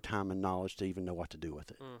have no time and knowledge to even know what to do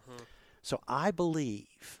with it. So I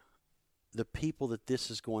believe the people that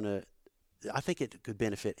this is going to, I think it could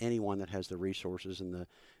benefit anyone that has the resources and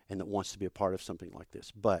that wants to be a part of something like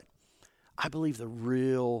this. But I believe the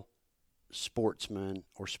real sportsman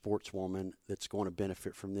or sportswoman that's going to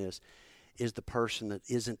benefit from this is the person that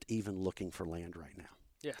isn't even looking for land right now.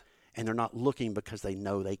 Yeah. And they're not looking because they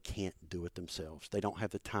know they can't do it themselves. They don't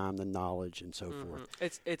have the time, the knowledge, and so forth.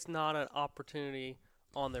 It's not an opportunity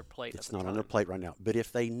on their plate. It's not on their plate right now. But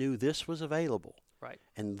if they knew this was available, right,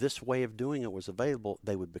 and this way of doing it was available,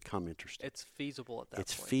 they would become interested. it's feasible at that point.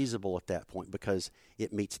 It's feasible at that point because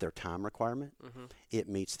it meets their time requirement, it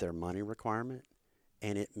meets their money requirement,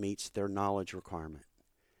 and it meets their knowledge requirement.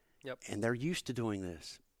 Yep. And they're used to doing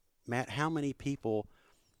this. Matt, how many people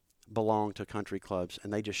belong to country clubs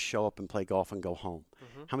and they just show up and play golf and go home?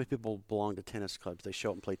 How many people belong to tennis clubs? They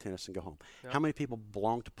show up and play tennis and go home. Yep. How many people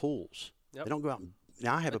belong to pools? Yep. They don't go out and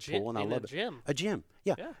now I have a pool and I love it. A gym.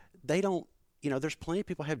 Yeah. They don't, there's plenty of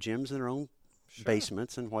people have gyms in their own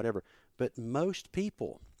basements and whatever. But most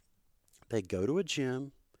people, they go to a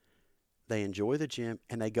gym, they enjoy the gym,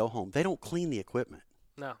 and they go home. They don't clean the equipment.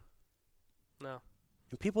 No.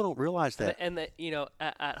 And people don't realize that. And that,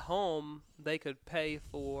 at home, they could pay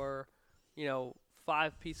for,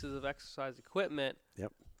 5 pieces of exercise equipment.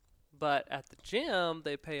 Yep. But at the gym,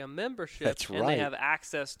 they pay a membership. That's and right. they have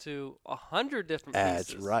access to 100 different pieces.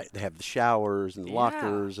 That's right. They have the showers and the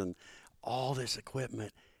lockers and all this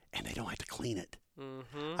equipment, and they don't have to clean it.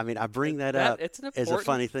 I mean, I bring that up as a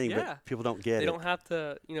funny thing, but people don't get it. They don't have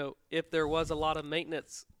to, if there was a lot of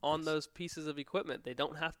maintenance on those pieces of equipment, they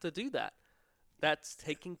don't have to do that. That's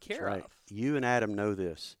taken care of. You and Adam know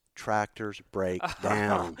this. Tractors break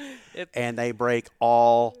down, and they break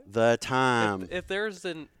all the time. If there's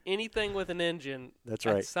anything with an engine, that's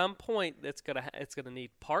right. At some point, it's gonna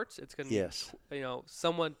need parts. It's gonna need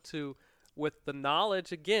someone with the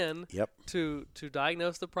knowledge again to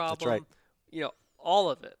diagnose the problem. That's right.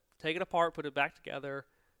 All of it. Take it apart, put it back together,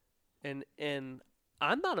 and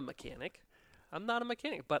I'm not a mechanic.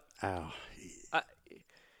 But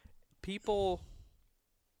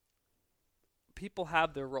people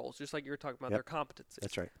have their roles, just like you were talking about their competencies.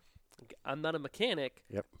 That's right. I'm not a mechanic.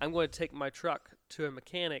 Yep. I'm going to take my truck to a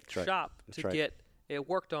mechanic shop to get it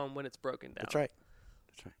worked on when it's broken down. That's right.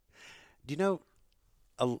 Do you know,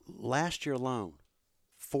 last year alone,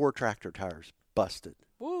 4 tractor tires busted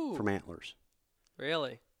from antlers.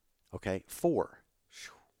 Really? Okay, 4.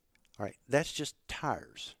 All right, that's just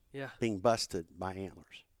tires being busted by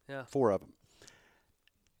antlers. Yeah. 4 of them.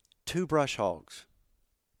 2 brush hogs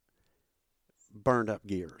burned up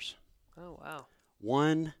gears. Oh, wow.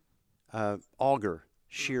 1 auger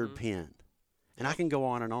sheared pin. And I can go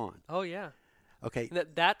on and on. Oh, yeah. Okay.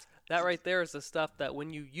 That right there is the stuff that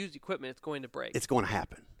when you use equipment, it's going to break. It's going to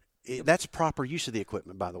happen. That's proper use of the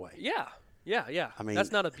equipment, by the way. Yeah. I mean,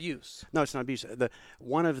 that's not abuse. No, it's not abuse.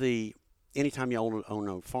 Anytime you own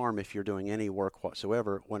a farm, if you're doing any work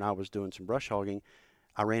whatsoever, when I was doing some brush hogging,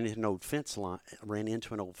 I ran into an old fence line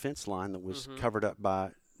that was covered up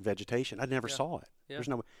by vegetation. I never saw it. Yeah. There's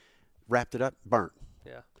no wrapped it up, burnt.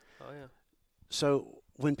 Yeah. Oh, yeah. So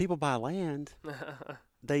when people buy land,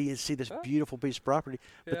 they see this beautiful piece of property,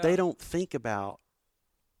 but Yeah. they don't think about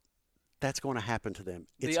that's going to happen to them.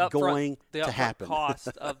 It's the going the to upfront happen. cost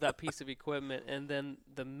of that piece of equipment, and then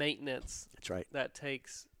the maintenance That's right. that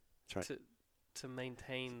takes That's right. to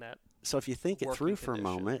maintain that. So if you think it working through for a condition.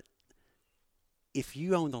 moment, if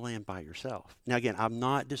you own the land by yourself, now again, I'm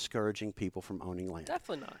not discouraging people from owning land.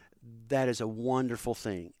 Definitely not. That is a wonderful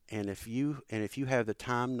thing. And if you have the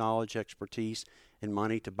time, knowledge, expertise, and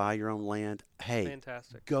money to buy your own land, hey,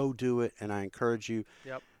 Fantastic. go do it. And I encourage you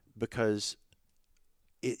Yep. because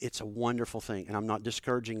it's a wonderful thing. And I'm not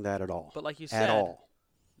discouraging that at all. But like you at said, all.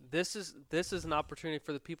 this is an opportunity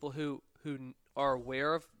for the people who are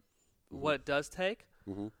aware of what it does take,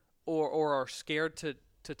 or are scared to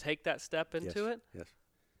take that step into it. Yes.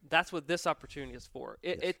 That's what this opportunity is for.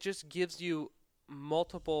 It just gives you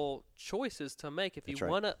multiple choices to make. If you That's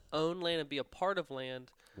right. want to own land and be a part of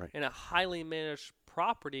land Right. in a highly managed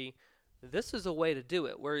property, this is a way to do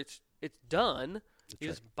it where it's done. You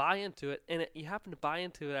just buy into it, and you happen to buy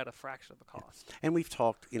into it at a fraction of the cost. And we've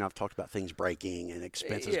talked, I've talked about things breaking and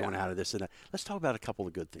expenses Yeah. going out of this and that. Let's talk about a couple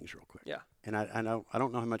of good things real quick. Yeah. And I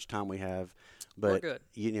don't know how much time we have, but good.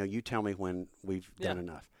 you tell me when we've done Yeah.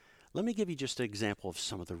 enough. Let me give you just an example of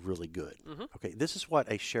some of the really good. Okay, this is what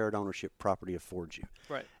a shared ownership property affords you.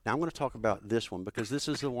 Right. Now I'm going to talk about this one because this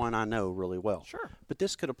is the one I know really well. Sure. But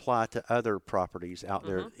this could apply to other properties out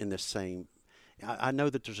there in this same. I know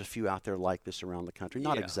that there's a few out there like this around the country,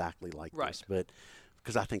 not Yeah. exactly like Right. this, but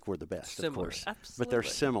because I think we're the best, Similar. of course. Absolutely. But they're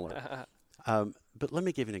similar. But let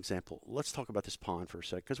me give you an example. Let's talk about this pond for a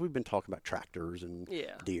sec because we've been talking about tractors and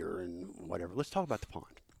Yeah. deer and whatever. Let's talk about the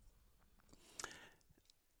pond.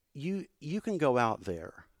 You can go out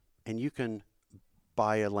there and you can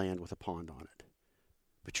buy a land with a pond on it,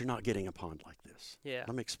 but you're not getting a pond like this. Yeah.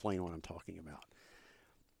 Let me explain what I'm talking about.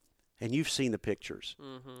 And you've seen the pictures.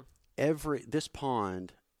 Mm-hmm. This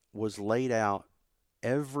pond was laid out.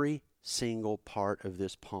 Every single part of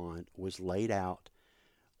this pond was laid out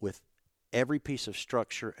with every piece of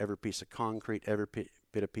structure, every piece of concrete, every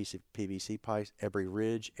bit of piece of PVC pipe, every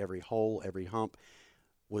ridge, every hole, every hump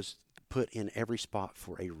was put in every spot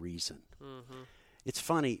for a reason. Mm-hmm. It's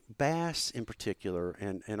funny, bass in particular,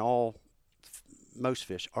 and most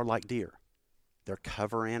fish are like deer. They're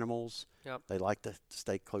cover animals. Yep. They like to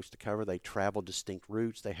stay close to cover. They travel distinct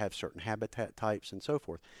routes. They have certain habitat types and so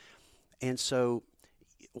forth. And so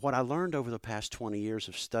what I learned over the past 20 years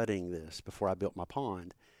of studying this before I built my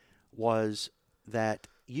pond was that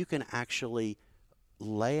you can actually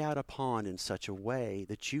lay out a pond in such a way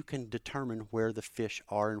that you can determine where the fish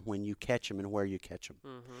are and when you catch them and where you catch them.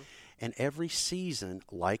 Mm-hmm. And every season,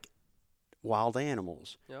 like wild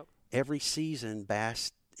animals, Yep. every season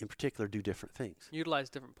bass in particular do different things. Utilize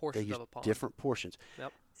different They portions use of a pond. different portions.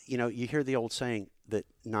 Yep. You hear the old saying that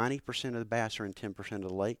 90% of the bass are in 10% of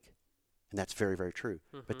the lake, and that's very, very true.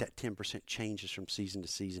 Mm-hmm. But that 10% changes from season to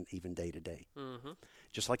season, even day to day. Mm-hmm.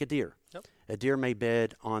 Just like a deer. Yep. A deer may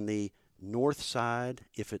bed on the north side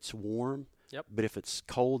if it's warm, Yep. but if it's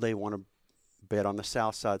cold, they want to bed on the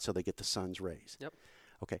south side so they get the sun's rays. Yep.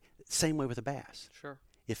 Okay, same way with a bass. Sure.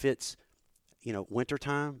 If it's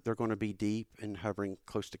wintertime, they're going to be deep and hovering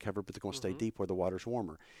close to cover, but they're going to stay deep where the water's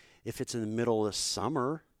warmer. If it's in the middle of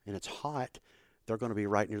summer and it's hot, they're going to be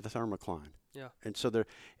right near the thermocline. Yeah. And so they're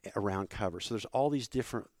around cover. So there's all these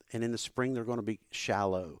different, and in the spring they're going to be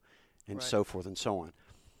shallow and Right. so forth and so on.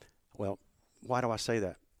 Well, why do I say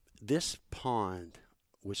that? This pond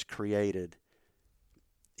was created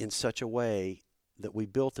in such a way that we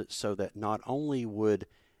built it so that not only would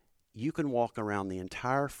you can walk around the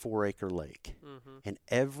entire 4-acre lake, Mm-hmm. and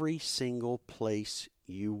every single place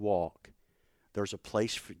you walk, there's a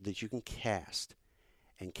place that you can cast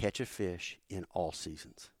and catch a fish in all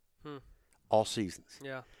seasons. All seasons.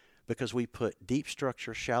 Yeah. Because we put deep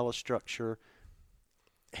structure, shallow structure,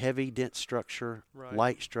 heavy, dense structure, Right.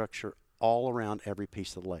 light structure all around every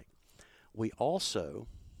piece of the lake. We also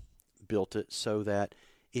built it so that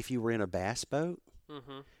if you were in a bass boat,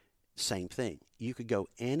 Mm-hmm. same thing. You could go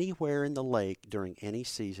anywhere in the lake during any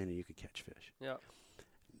season and you could catch fish. Yeah.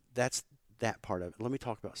 That's that part of it. Let me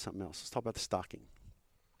talk about something else. Let's talk about the stocking.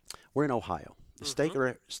 We're in Ohio. The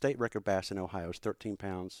state record bass in Ohio is 13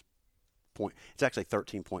 pounds. It's actually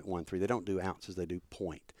 13.13. They don't do ounces. They do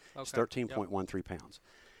point. It's Okay. 13.13 pounds.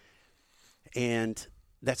 And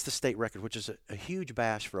that's the state record, which is a huge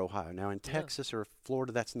bass for Ohio. Now, in Texas or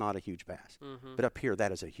Florida, that's not a huge bass. Mm-hmm. But up here,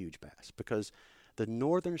 that is a huge bass because the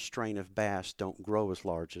northern strain of bass don't grow as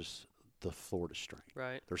large as the Florida strain.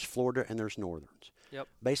 Right. There's Florida and there's northerns. Yep.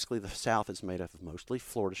 Basically, the South is made up of mostly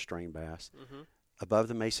Florida strain bass. Mm-hmm. Above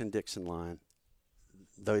the Mason-Dixon line,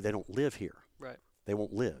 though they don't live here. Right. They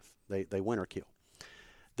won't live. They winter kill.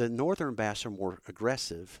 The northern bass are more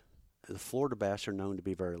aggressive. The Florida bass are known to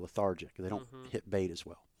be very lethargic. They don't hit bait as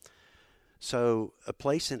well. So a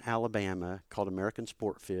place in Alabama called American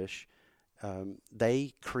Sportfish,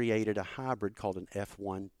 they created a hybrid called an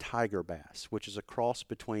F1 tiger bass, which is a cross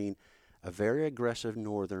between a very aggressive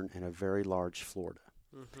northern and a very large Florida.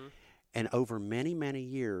 And over many, many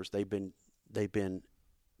years, they've been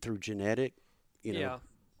through genetic,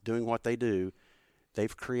 doing what they do.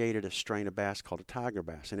 They've created a strain of bass called a tiger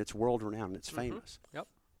bass, and it's world renowned and it's famous. Yep.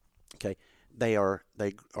 Okay, they are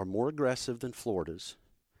more aggressive than Floridas,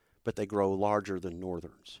 but they grow larger than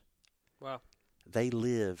northerns. Wow. They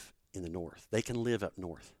live in the north. They can live up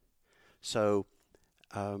north. So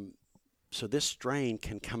this strain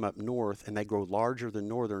can come up north, and they grow larger than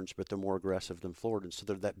northerns, but they're more aggressive than Floridans. So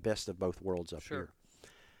they're that best of both worlds up here.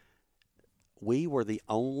 We are the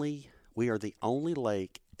only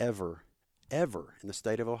lake ever in the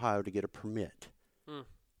state of Ohio to get a permit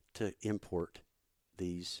to import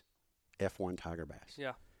these F1 tiger bass.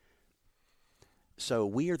 Yeah. So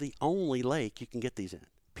we are the only lake you can get these in,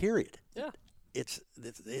 period. Yeah.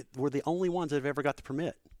 We're the only ones that have ever got the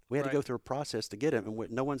permit. We had to go through a process to get it,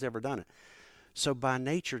 and no one's ever done it. So by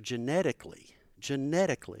nature, genetically,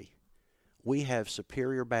 we have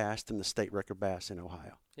superior bass than the state record bass in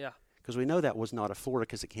Ohio. Yeah. Because we know that was not a Florida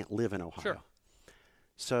because it can't live in Ohio. Sure.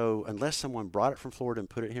 So unless someone brought it from Florida and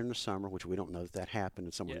put it here in the summer, which we don't know that happened,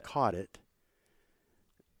 and someone caught it,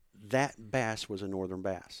 that bass was a northern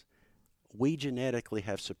bass. We genetically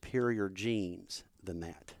have superior genes than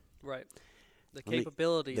that. Right. The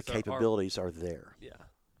capabilities are there. Yeah.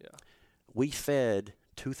 Yeah. We fed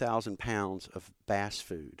 2,000 pounds of bass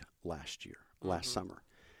food last summer.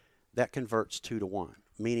 That converts 2 to 1,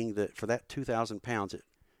 meaning that for that 2,000 pounds,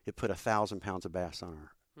 it put 1,000 pounds of bass on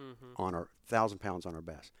our 1,000 pounds on our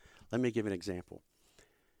bass. Let me give you an example.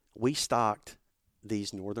 We stocked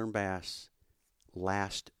these northern bass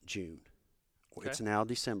last June. Okay. It's now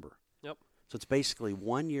December. Yep. So it's basically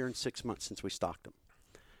 1 year and 6 months since we stocked them.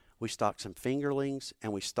 We stocked some fingerlings,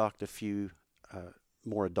 and we stocked a few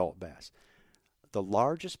more adult bass. The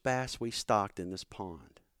largest bass we stocked in this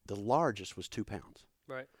pond, the largest was 2 pounds.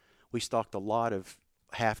 Right. We stocked a lot of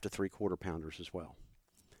 1/2 to 3/4 pounders as well.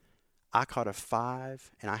 I caught a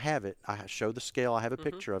 5, and I have it. I show the scale. I have a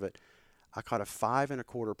picture of it. I caught a 5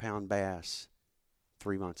 1/4 pound bass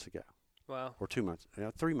 3 months ago. Wow. Or 2 months,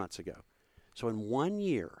 3 months ago. So in 1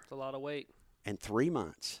 year. That's a lot of weight. And 3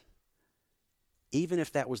 months, even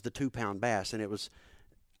if that was the 2 pound bass, and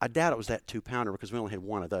I doubt it was that 2 pounder because we only had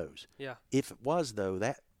one of those. Yeah. If it was, though,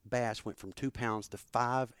 that bass went from 2 pounds to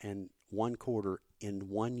 5 1/4 in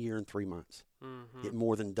 1 year and 3 months. It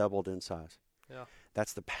more than doubled in size. Yeah.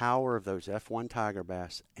 That's the power of those F1 tiger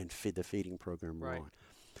bass and the feeding program we're on.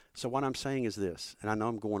 So what I'm saying is this, and I know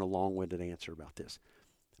I'm going a long-winded answer about this,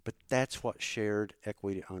 but that's what shared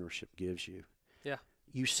equity ownership gives you. Yeah.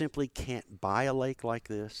 You simply can't buy a lake like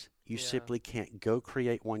this. You simply can't go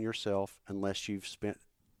create one yourself unless you've spent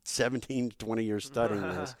 17 to 20 years studying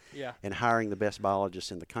this and hiring the best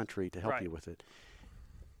biologists in the country to help you with it.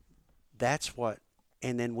 That's what,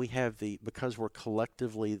 and then we have because we're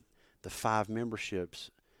collectively, the 5 memberships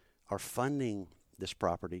are funding this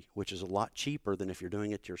property, which is a lot cheaper than if you're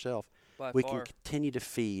doing it yourself. We can continue to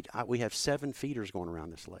feed. We have 7 feeders going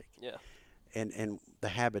around this lake. Yeah. And the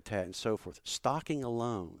habitat and so forth. Stocking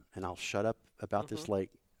alone, and I'll shut up about this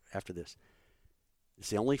lake after this. It's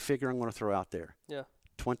the only figure I'm going to throw out there. Yeah.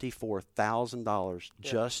 $24,000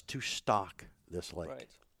 just to stock this lake.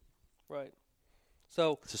 Right.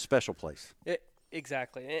 So it's a special place.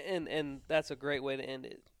 Exactly. And that's a great way to end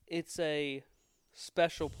it. It's a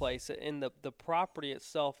special place, and the property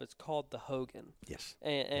itself is called the Hogan. Yes.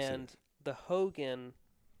 And the Hogan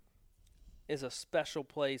is a special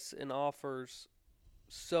place and offers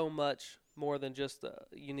so much more than just a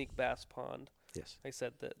unique bass pond. Yes. Like I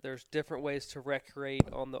said, there's different ways to recreate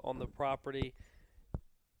on the property,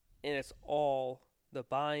 and it's all the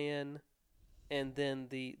buy-in, and then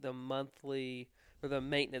the monthly or the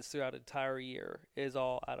maintenance throughout the entire year is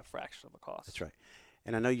all at a fraction of the cost. That's right.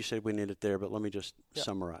 And I know you said we need it there, but let me just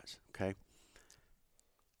summarize, okay?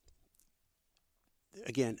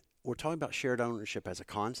 Again, we're talking about shared ownership as a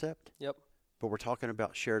concept. Yep. But we're talking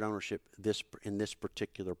about shared ownership in this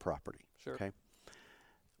particular property. Sure. Okay.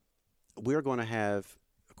 We're going to have,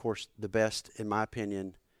 of course, the best, in my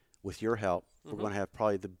opinion, with your help. We're going to have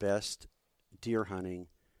probably the best deer hunting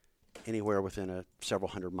anywhere within a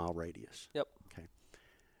several 100-mile radius. Yep. Okay.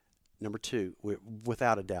 Number 2,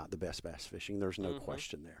 without a doubt, the best bass fishing. There's no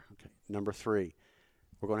question there. Okay. Number 3,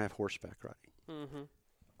 we're going to have horseback riding.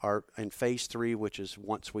 in phase 3, which is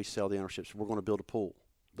once we sell the ownerships, we're going to build a pool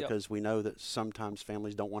because we know that sometimes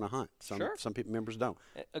families don't want to hunt. Some people members don't.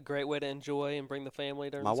 A great way to enjoy and bring the family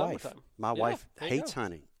during my the wife, summertime. My wife hates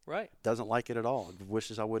hunting. Right. Doesn't like it at all.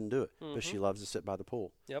 Wishes I wouldn't do it, but she loves to sit by the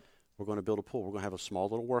pool. Yep. We're going to build a pool. We're going to have a small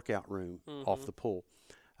little workout room off the pool.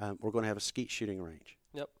 We're going to have a skeet shooting range.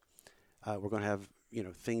 Yep. We're going to have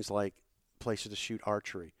things like places to shoot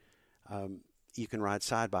archery. You can ride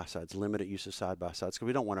side-by-sides, limited use of side-by-sides, because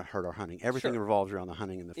we don't want to hurt our hunting. Everything revolves around the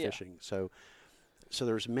hunting and the fishing. So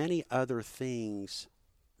there's many other things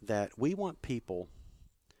that we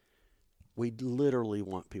literally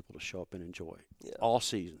want people to show up and enjoy all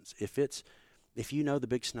seasons. If you know the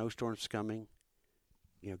big snowstorm's coming,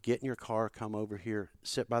 get in your car, come over here,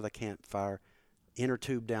 sit by the campfire, inner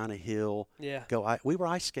tube down a hill. Yeah. We were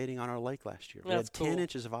ice skating on our lake last year. We had 10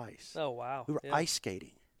 inches of ice. Oh, wow. We were ice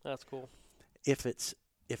skating. That's cool. If it's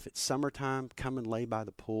summertime, come and lay by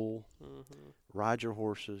the pool, ride your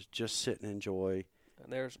horses, just sit and enjoy.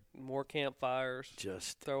 And there's more campfires.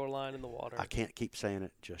 Just throw a line in the water. I can't keep saying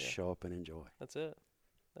it. Just show up and enjoy. That's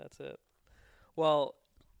it. Well,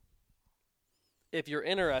 if you're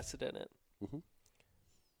interested in it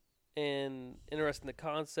and interested in the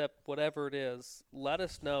concept, whatever it is, let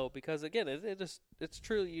us know, because again, it's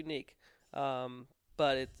truly unique.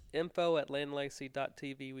 But it's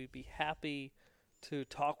info@landlegacy.tv. We'd be happy to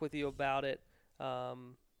talk with you about it.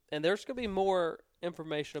 And there's going to be more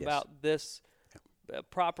information about this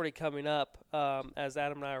property coming up as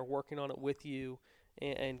Adam and I are working on it with you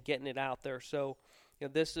and getting it out there. So,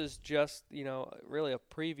 this is just really a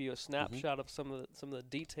preview, a snapshot of some of the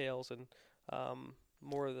details and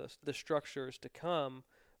more of the structures to come.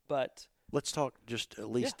 But let's talk just at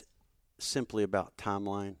least simply about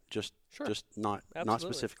timeline. Just not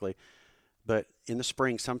specifically, but in the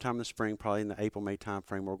spring, sometime in the spring, probably in the April-May time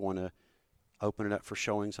frame, we're going to open it up for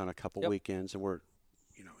showings on a couple weekends, and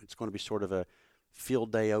it's going to be sort of a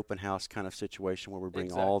field day open house kind of situation where we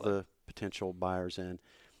bring all the potential buyers in.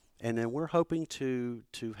 And then we're hoping to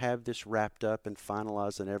have this wrapped up and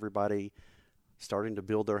finalized, and everybody starting to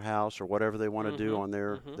build their house or whatever they want to do on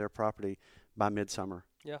their property by midsummer.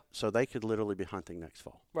 Yeah. So they could literally be hunting next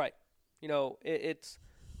fall. Right. It's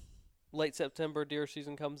late September, deer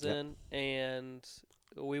season comes in, and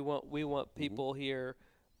we want people here,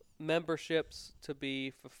 memberships to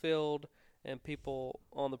be fulfilled, and people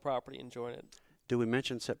on the property enjoying it. Do we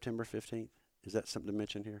mention September 15th? Is that something to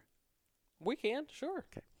mention here? We can, sure.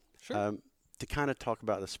 Okay. Sure. To kind of talk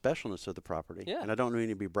about the specialness of the property, and I don't need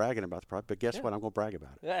to be bragging about the property, but guess what? I'm going to brag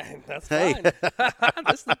about it. Yeah, that's fine.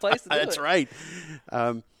 This is the place to do That's right.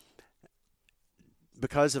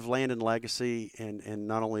 Because of Land and Legacy, and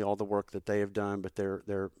not only all the work that they have done, but their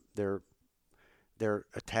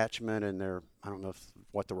attachment and their, I don't know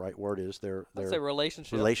what the right word is, their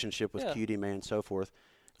relationship with QDMA and so forth.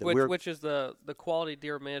 Which is the Quality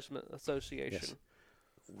Deer Management Association. Yes.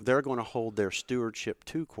 They're going to hold their Stewardship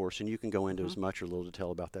 2 course, and you can go into as much or little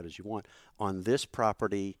detail about that as you want, on this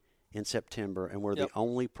property in September. And we're the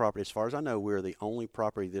only property, as far as I know, we're the only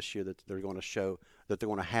property this year that they're going to show that they're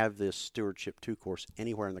going to have this Stewardship 2 course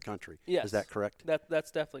anywhere in the country. Yes. Is that correct?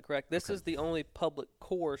 That's definitely correct. This is the only public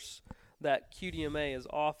course that QDMA is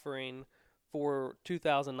offering for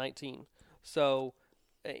 2019. So,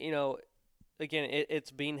 again,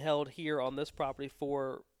 it's being held here on this property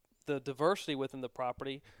for the diversity within the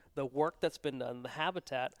property, the work that's been done, the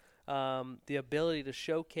habitat, the ability to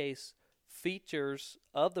showcase features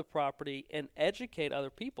of the property and educate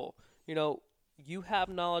other people. You have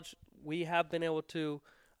knowledge. We have been able to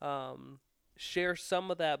share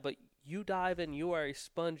some of that, but you dive in, you are a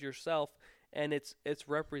sponge yourself, and it's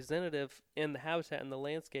representative in the habitat and the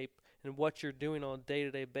landscape and what you're doing on a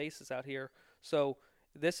day-to-day basis out here. So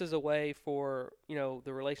this is a way for,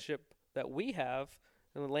 the relationship that we have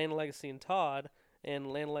and Land Legacy and Todd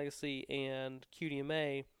and Land Legacy and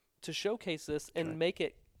QDMA to showcase this and make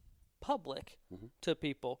it public to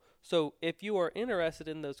people. So if you are interested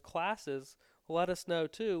in those classes, let us know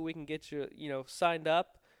too. We can get you, signed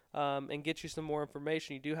up and get you some more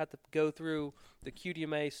information. You do have to go through the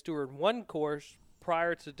QDMA Steward 1 course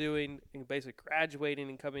prior to doing basically graduating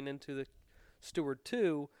and coming into the Steward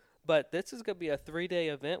 2. But this is going to be a 3-day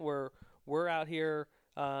event where we're out here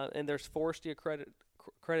and there's forestry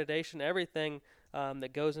accreditation, everything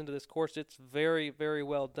that goes into this course. It's very, very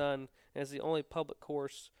well done. And it's the only public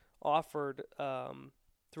course offered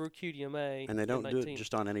through QDMA. And they don't do it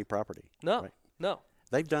just on any property. No, right? No.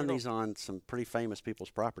 They've done these on some pretty famous people's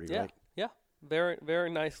property, right? Yeah, very,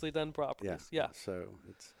 very nicely done properties. Yeah. So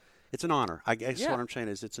it's an honor. I guess what I'm saying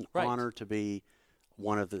is it's an honor to be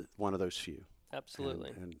one of those few.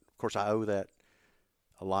 Absolutely. And of course, I owe that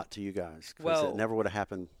a lot to you guys. 'Cause Well, it never would have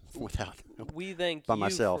happened without we thank by you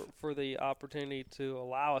myself. For the opportunity to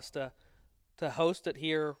allow us to host it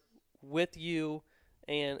here with you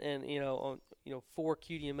and for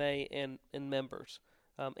QDMA and members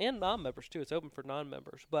and non-members too. It's open for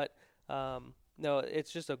non-members, but no,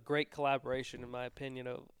 it's just a great collaboration in my opinion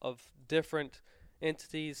of different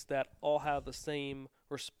entities that all have the same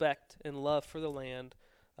respect and love for the land,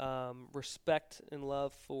 respect and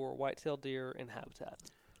love for whitetail deer and habitat.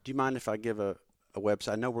 Do you mind if I give a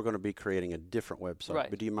website? I know we're going to be creating a different website, Right.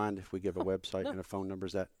 But do you mind if we give a website No. and a phone number?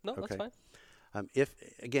 Is that No, okay? that's fine.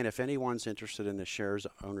 If anyone's interested in the shares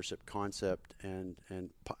ownership concept and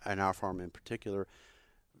our farm in particular,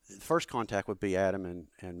 the first contact would be Adam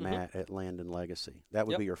and Matt at Land and Legacy. That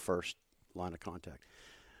would be your first line of contact.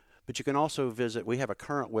 But you can also visit. We have a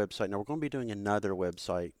current website. Now we're going to be doing another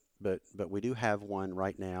website, but we do have one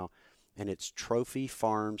right now, and it's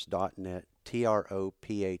trophyfarms.net.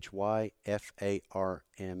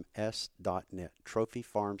 trophyfarms.net.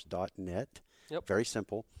 trophyfarms.net. Yep. Very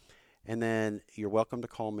simple. And then you're welcome to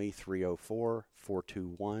call me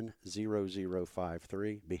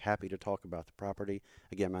 304-421-0053. Be happy to talk about the property.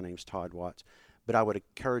 Again, my name's Todd Watts. But I would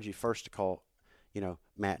encourage you first to call,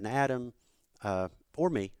 Matt and Adam, or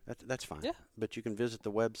me. That's fine. Yeah. But you can visit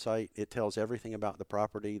the website. It tells everything about the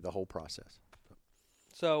property, the whole process.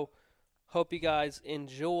 So, hope you guys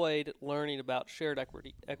enjoyed learning about shared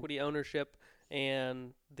equity ownership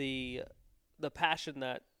and the passion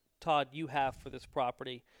that Todd you have for this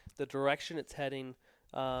property, the direction it's heading,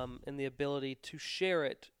 and the ability to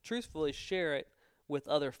truthfully share it with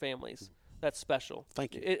other families. That's special.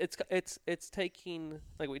 Thank you. It's taking,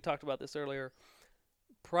 like we talked about this earlier,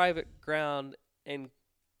 private ground and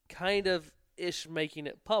kind of making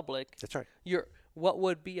it public. That's right. What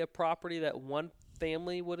would be a property that one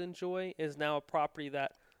family would enjoy is now a property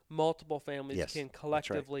that multiple families can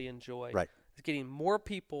collectively enjoy. Right. It's getting more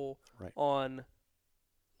people Right. on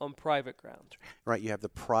private ground. Right. You have the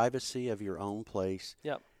privacy of your own place.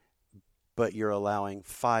 Yep. But you're allowing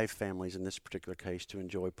 5 families in this particular case to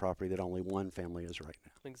enjoy property that only one family is right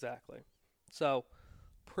now. Exactly. So,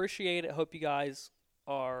 appreciate it. Hope you guys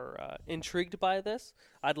are intrigued by this.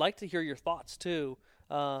 I'd like to hear your thoughts too.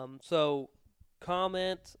 So,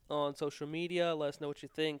 comment on social media. Let us know what you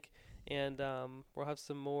think, and we'll have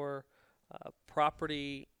some more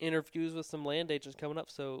property interviews with some land agents coming up.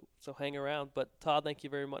 So hang around. But Todd, thank you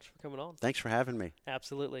very much for coming on. Thanks for having me.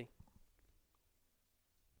 Absolutely.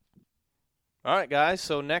 All right, guys.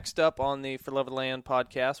 So next up on the For Love of the Land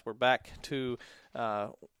podcast, we're back to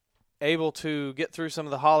able to get through some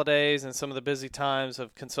of the holidays and some of the busy times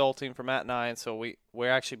of consulting for Matt and I. And so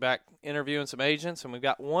we're actually back interviewing some agents, and we've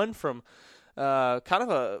got one from kind of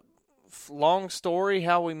a long story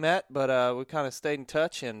how we met, but we kind of stayed in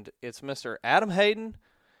touch, and it's Mr. Adam Hayden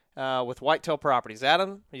with Whitetail Properties.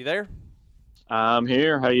 Adam, are you there? I'm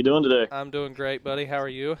here. How you doing today? I'm doing great, buddy. How are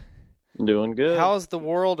you? Doing good. How's the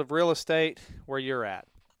world of real estate where you're at?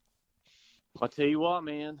 I tell you what,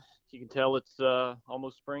 man, you can tell it's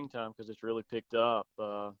almost springtime because it's really picked up.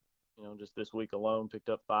 Just this week alone, picked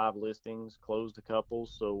up 5 listings, closed a couple,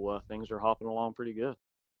 so things are hopping along pretty good.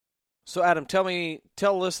 So, Adam, tell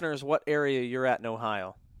listeners what area you're at in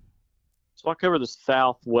Ohio. So I cover the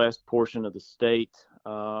southwest portion of the state.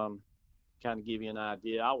 Kind of give you an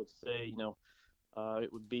idea, I would say,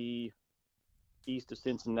 it would be east of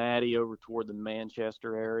Cincinnati over toward the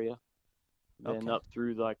Manchester area, then up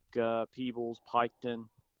through like Peebles, Piketon,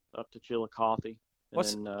 up to Chillicothe.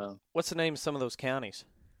 What's the name of some of those counties?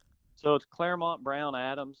 So it's Claremont, Brown,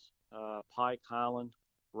 Adams, Pike, Highland,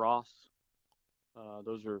 Ross.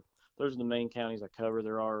 Those are the main counties I cover.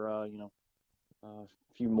 There are a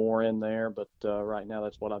few more in there, but right now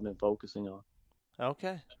that's what I've been focusing on.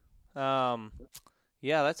 Okay.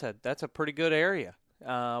 Yeah, that's a pretty good area.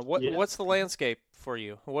 What's the landscape for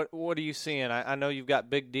you? What are you seeing? I know you've got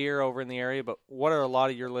big deer over in the area, but what are a lot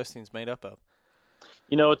of your listings made up of?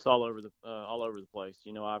 It's all over the place.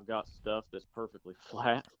 I've got stuff that's perfectly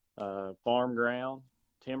flat, farm ground,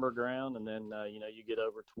 timber ground, and then you get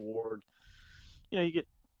over toward, you get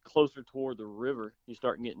closer toward the river, you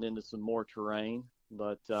start getting into some more terrain.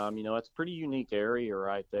 But it's a pretty unique area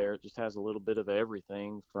right there. It just has a little bit of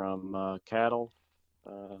everything from cattle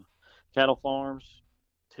farms,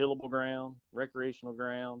 tillable ground, recreational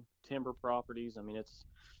ground, timber properties. I mean, it's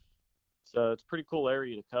a pretty cool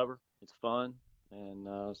area to cover. It's fun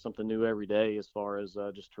and something new every day as far as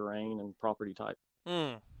just terrain and property type.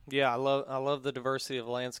 Yeah, I love the diversity of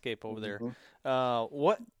landscape over there.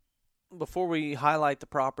 Before we highlight the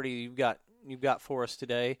property you've got for us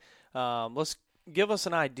today, let's give us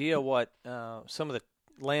an idea what some of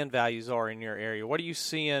land values are in your area. What are you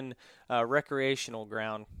seeing recreational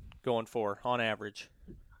ground going for on average?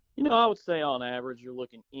 I would say on average you're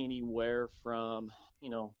looking anywhere from,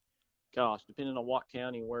 depending on what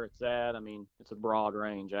county where it's at. I mean, it's a broad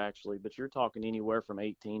range actually, but you're talking anywhere from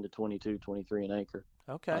 18 to 22, 23 an acre.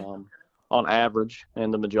 Okay. On average,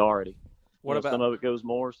 and the majority. What about some of it goes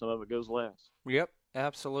more, some of it goes less. Yep,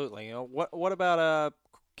 absolutely. What about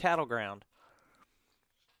cattle ground?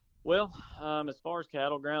 Well, as far as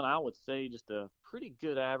cattle ground, I would say just a pretty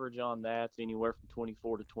good average on that's anywhere from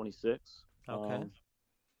 24 to 26. Okay.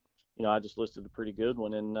 I just listed a pretty good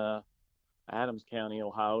one in Adams County,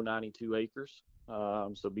 Ohio, 92 acres.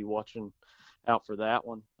 So be watching out for that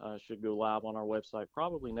one. Should go live on our website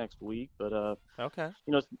probably next week. But okay,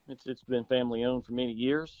 it's been family owned for many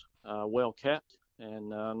years, well kept, and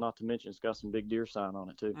not to mention it's got some big deer sign on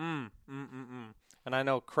it too. And I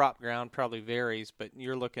know crop ground probably varies, but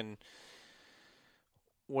you're looking.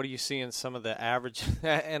 What do you see in some of the average?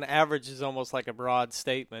 And average is almost like a broad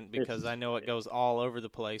statement because I know it goes all over the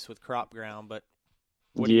place with crop ground. But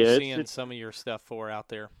what are you seeing some of your stuff for out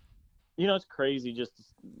there? It's crazy just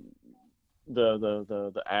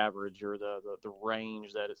the average or the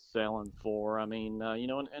range that it's selling for. I mean,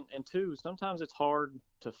 and two, sometimes it's hard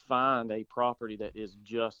to find a property that is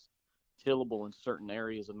just tillable in certain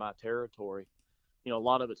areas of my territory. A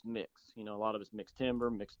lot of it's mixed. A lot of it's mixed timber,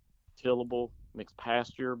 mixed tillable, mixed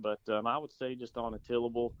pasture. But I would say just on a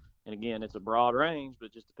tillable, and again, it's a broad range,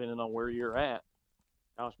 but just depending on where you're at,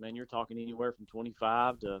 gosh, man, you're talking anywhere from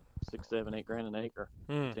 25 to 6, 7, 8 grand an acre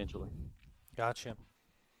potentially. Gotcha.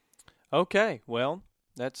 Okay, well,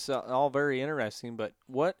 that's all very interesting. But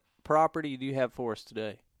what property do you have for us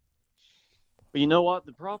today? Well, you know what?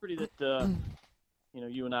 The property that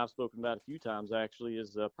you and I have spoken about a few times actually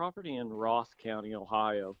is a property in Ross County,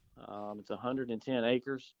 Ohio. It's 110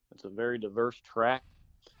 acres. It's a very diverse tract.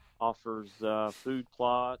 Offers food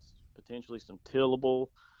plots, potentially some tillable.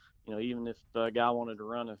 Even if a guy wanted to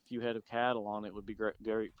run a few head of cattle on it, would be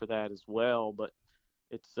great for that as well. But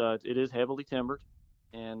it is heavily timbered,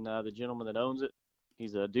 and the gentleman that owns it,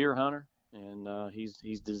 he's a deer hunter, and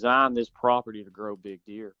he's designed this property to grow big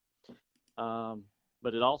deer.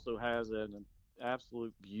 But it also has an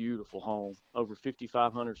absolute beautiful home, over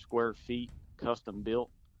 5,500 square feet, custom built.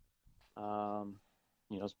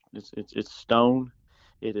 It's stone.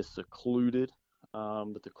 It is secluded.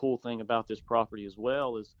 But the cool thing about this property as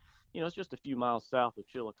well is, it's just a few miles south of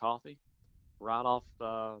Chillicothe, right off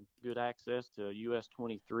good access to US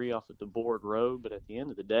 23 off of DeBoard Road. But at the end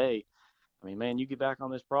of the day, I mean, man, you get back on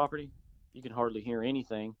this property, you can hardly hear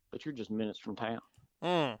anything, but you're just minutes from town.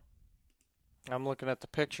 I'm looking at the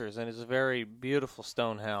pictures, and it's a very beautiful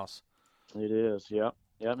stone house. It is, yep.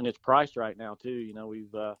 And it's priced right now too.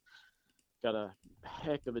 We've got a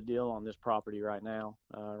heck of a deal on this property right now.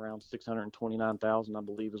 Around $629,000, I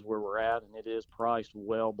believe, is where we're at, and it is priced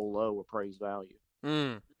well below appraised value.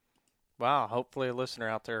 Wow. Hopefully, a listener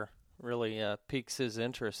out there really piques his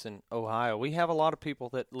interest in Ohio. We have a lot of people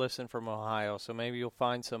that listen from Ohio, so maybe you'll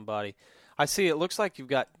find somebody. I see. It looks like you've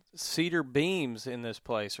got cedar beams in this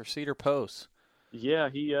place, or cedar posts. Yeah,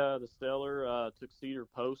 the seller took cedar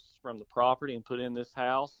posts from the property and put in this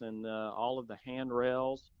house, and all of the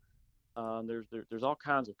handrails. There's all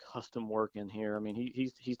kinds of custom work in here. I mean,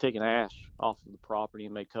 he's taken ash off of the property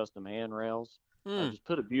and made custom handrails. Just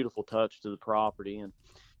put a beautiful touch to the property, and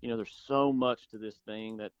there's so much to this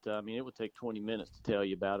thing that it would take 20 minutes to tell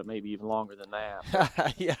you about it, maybe even longer than that.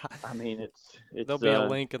 But, yeah. I mean, it's there'll be a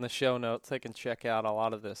link in the show notes. They can check out a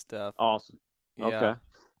lot of this stuff. Awesome. Yeah. Okay.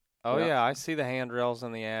 Oh yeah, I see the handrails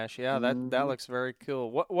and the ash. Yeah, that looks very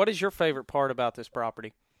cool. What is your favorite part about this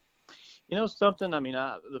property? Something. I mean,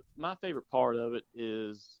 my favorite part of it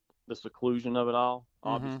is the seclusion of it all.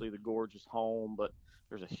 Obviously, the gorgeous home, but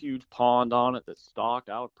there's a huge pond on it that's stocked.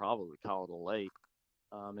 I would probably call it a lake,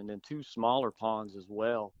 and then 2 smaller ponds as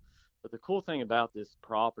well. But the cool thing about this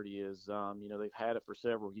property is, they've had it for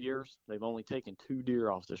several years. They've only taken 2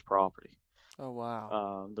 deer off this property. Oh,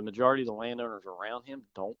 wow. The majority of the landowners around him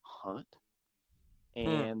don't hunt.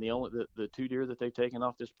 And the 2 deer that they've taken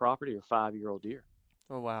off this property are 5-year-old deer.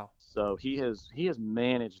 Oh, wow. So he has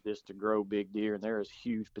managed this to grow big deer, and there is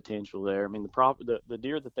huge potential there. I mean, the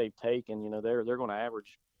deer that they've taken, they're going to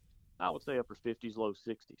average, I would say, upper 50s, low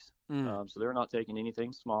 60s. So they're not taking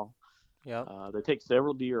anything small. Yeah. They take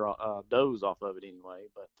several deer does off of it anyway,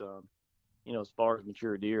 but as far as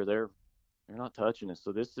mature deer, they're not touching it.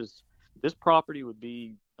 So this property would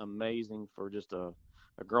be amazing for just a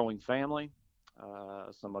growing family,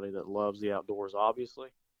 somebody that loves the outdoors, obviously.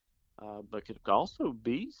 But could also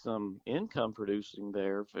be some income producing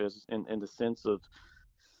there in the sense of,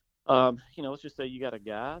 Let's just say you got a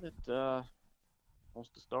guy that wants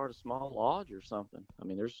to start a small lodge or something. I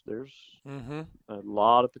mean, there's Mm-hmm. a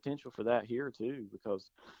lot of potential for that here too,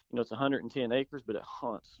 because it's 110 acres, but it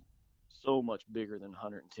hunts so much bigger than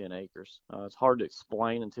 110 acres. It's hard to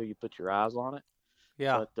explain until you put your eyes on it.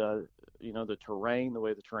 Yeah. But the terrain, the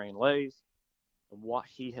way the terrain lays, what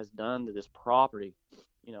he has done to this property,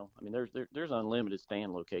 I mean, there's unlimited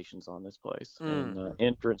stand locations on this place, and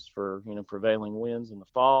entrance for prevailing winds in the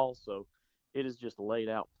fall. So it is just laid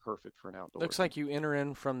out perfect for an outdoor. Looks like you enter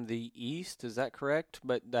in from the east. Is that correct?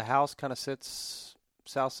 But the house kind of sits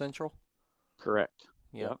south central. Correct.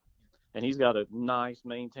 Yep. And he's got a nice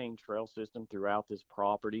maintained trail system throughout this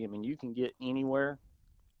property. I mean, you can get anywhere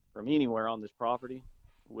from anywhere on this property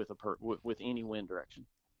with with any wind direction.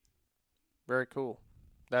 Very cool.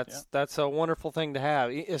 That's a wonderful thing to have,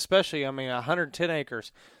 especially, 110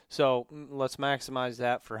 acres. So let's maximize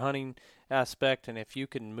that for hunting aspect. And if you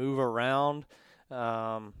can move around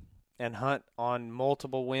and hunt on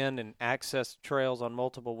multiple wind and access trails on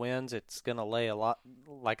multiple winds, it's going to lay a lot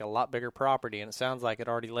bigger property. And it sounds like it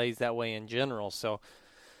already lays that way in general. So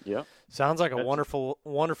yeah, sounds like a wonderful,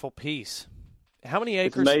 wonderful piece. How many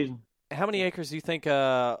acres? It's amazing. How many acres do you think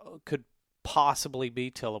could possibly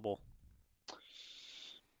be tillable?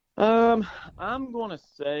 I'm going to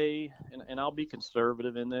say, and I'll be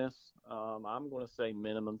conservative in this. I'm going to say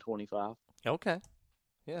minimum 25. Okay.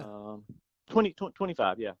 Yeah.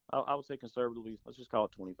 25. Yeah. I would say conservatively. Let's just call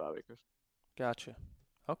it 25 acres. Gotcha.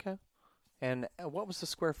 Okay. And what was the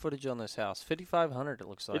square footage on this house? 5,500. It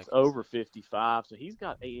looks like it's over 55. So he's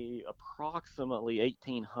got approximately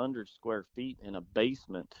 1,800 square feet in a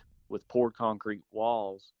basement with poured concrete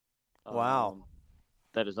walls. Wow.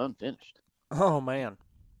 That is unfinished. Oh man.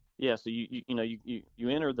 Yeah, so you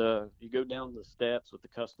go down the steps with the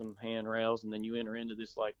custom handrails, and then you enter into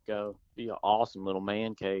this be an awesome little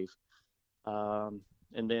man cave, and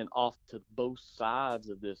then off to both sides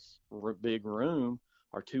of this big room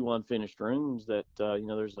are two unfinished rooms that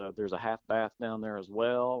there's a half bath down there as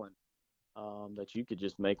well, and that you could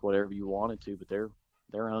just make whatever you wanted to, but they're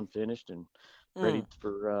unfinished and ready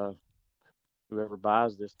for whoever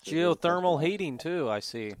buys this. Geothermal heating too, I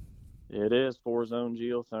see. It is 4-zone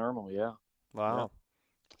geothermal, yeah. Wow. Yeah.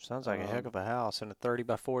 Sounds like a heck of a house and a 30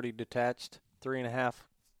 by 40 detached 3.5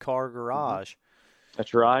 car garage.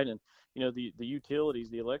 That's right. And, the utilities,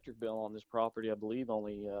 the electric bill on this property, I believe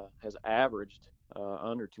only has averaged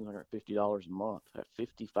under $250 a month at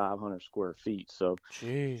 5,500 square feet. So,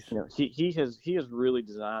 jeez. He has really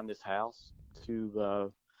designed this house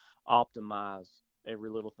to optimize every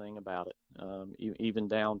little thing about it, even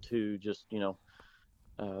down to just,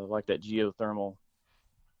 like that geothermal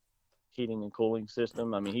heating and cooling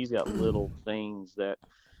system. I mean, he's got little things that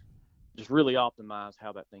just really optimize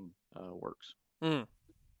how that thing works.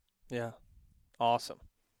 Yeah. Awesome.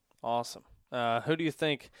 Who do you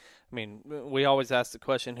think, we always ask the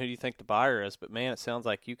question, who do you think the buyer is? But, man, it sounds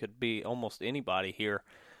like you could be almost anybody here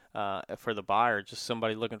for the buyer, just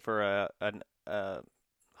somebody looking for a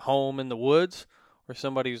home in the woods or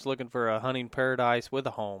somebody who's looking for a hunting paradise with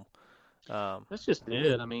a home. That's just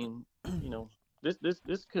it. I mean,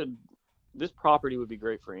 this property would be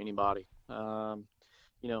great for anybody.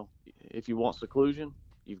 If you want seclusion,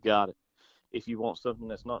 you've got it. If you want something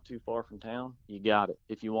that's not too far from town, you got it.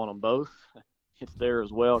 If you want them both, it's there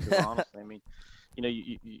as well. Because honestly, I mean,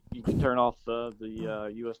 you can turn off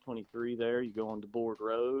the US 23 there. You go on DeBoard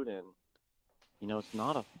Road, and it's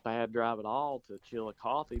not a bad drive at all to chill a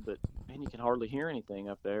coffee. But man, you can hardly hear anything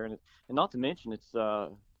up there, and not to mention it's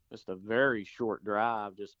just a very short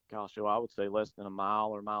drive, just I would say less than a mile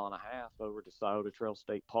or mile and a half over to Scioto Trail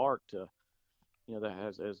State Park that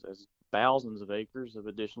has thousands of acres of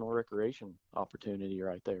additional recreation opportunity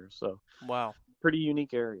right there. So wow, pretty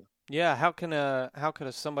unique area. Yeah, how can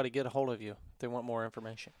somebody get a hold of you if they want more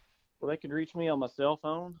information? Well, they can reach me on my cell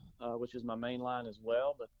phone, which is my main line as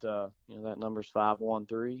well. But that number's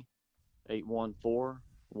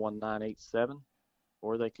 513-814-1987.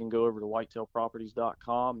 Or they can go over to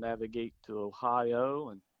whitetailproperties.com, navigate to Ohio,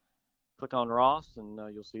 and click on Ross, and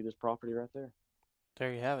you'll see this property right there.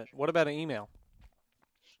 There you have it. What about an email?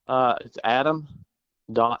 It's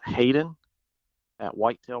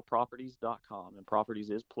adam.hayden@whitetailproperties.com, and properties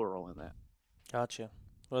is plural in that. Gotcha.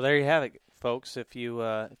 Well, there you have it, folks. If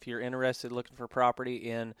you're interested, looking for property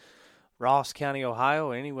in Ross County, Ohio,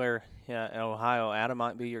 anywhere in Ohio, Adam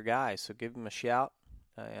might be your guy. So give him a shout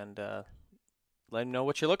and let him know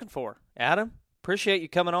what you're looking for. Adam, appreciate you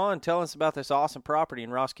coming on and telling us about this awesome property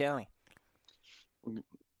in Ross County.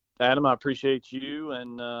 Adam, I appreciate you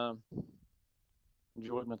and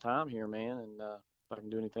enjoyed my time here, man. And if I can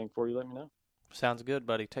do anything for you, let me know. Sounds good,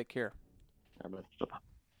 buddy. Take care. All right, buddy.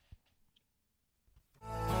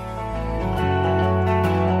 Bye-bye.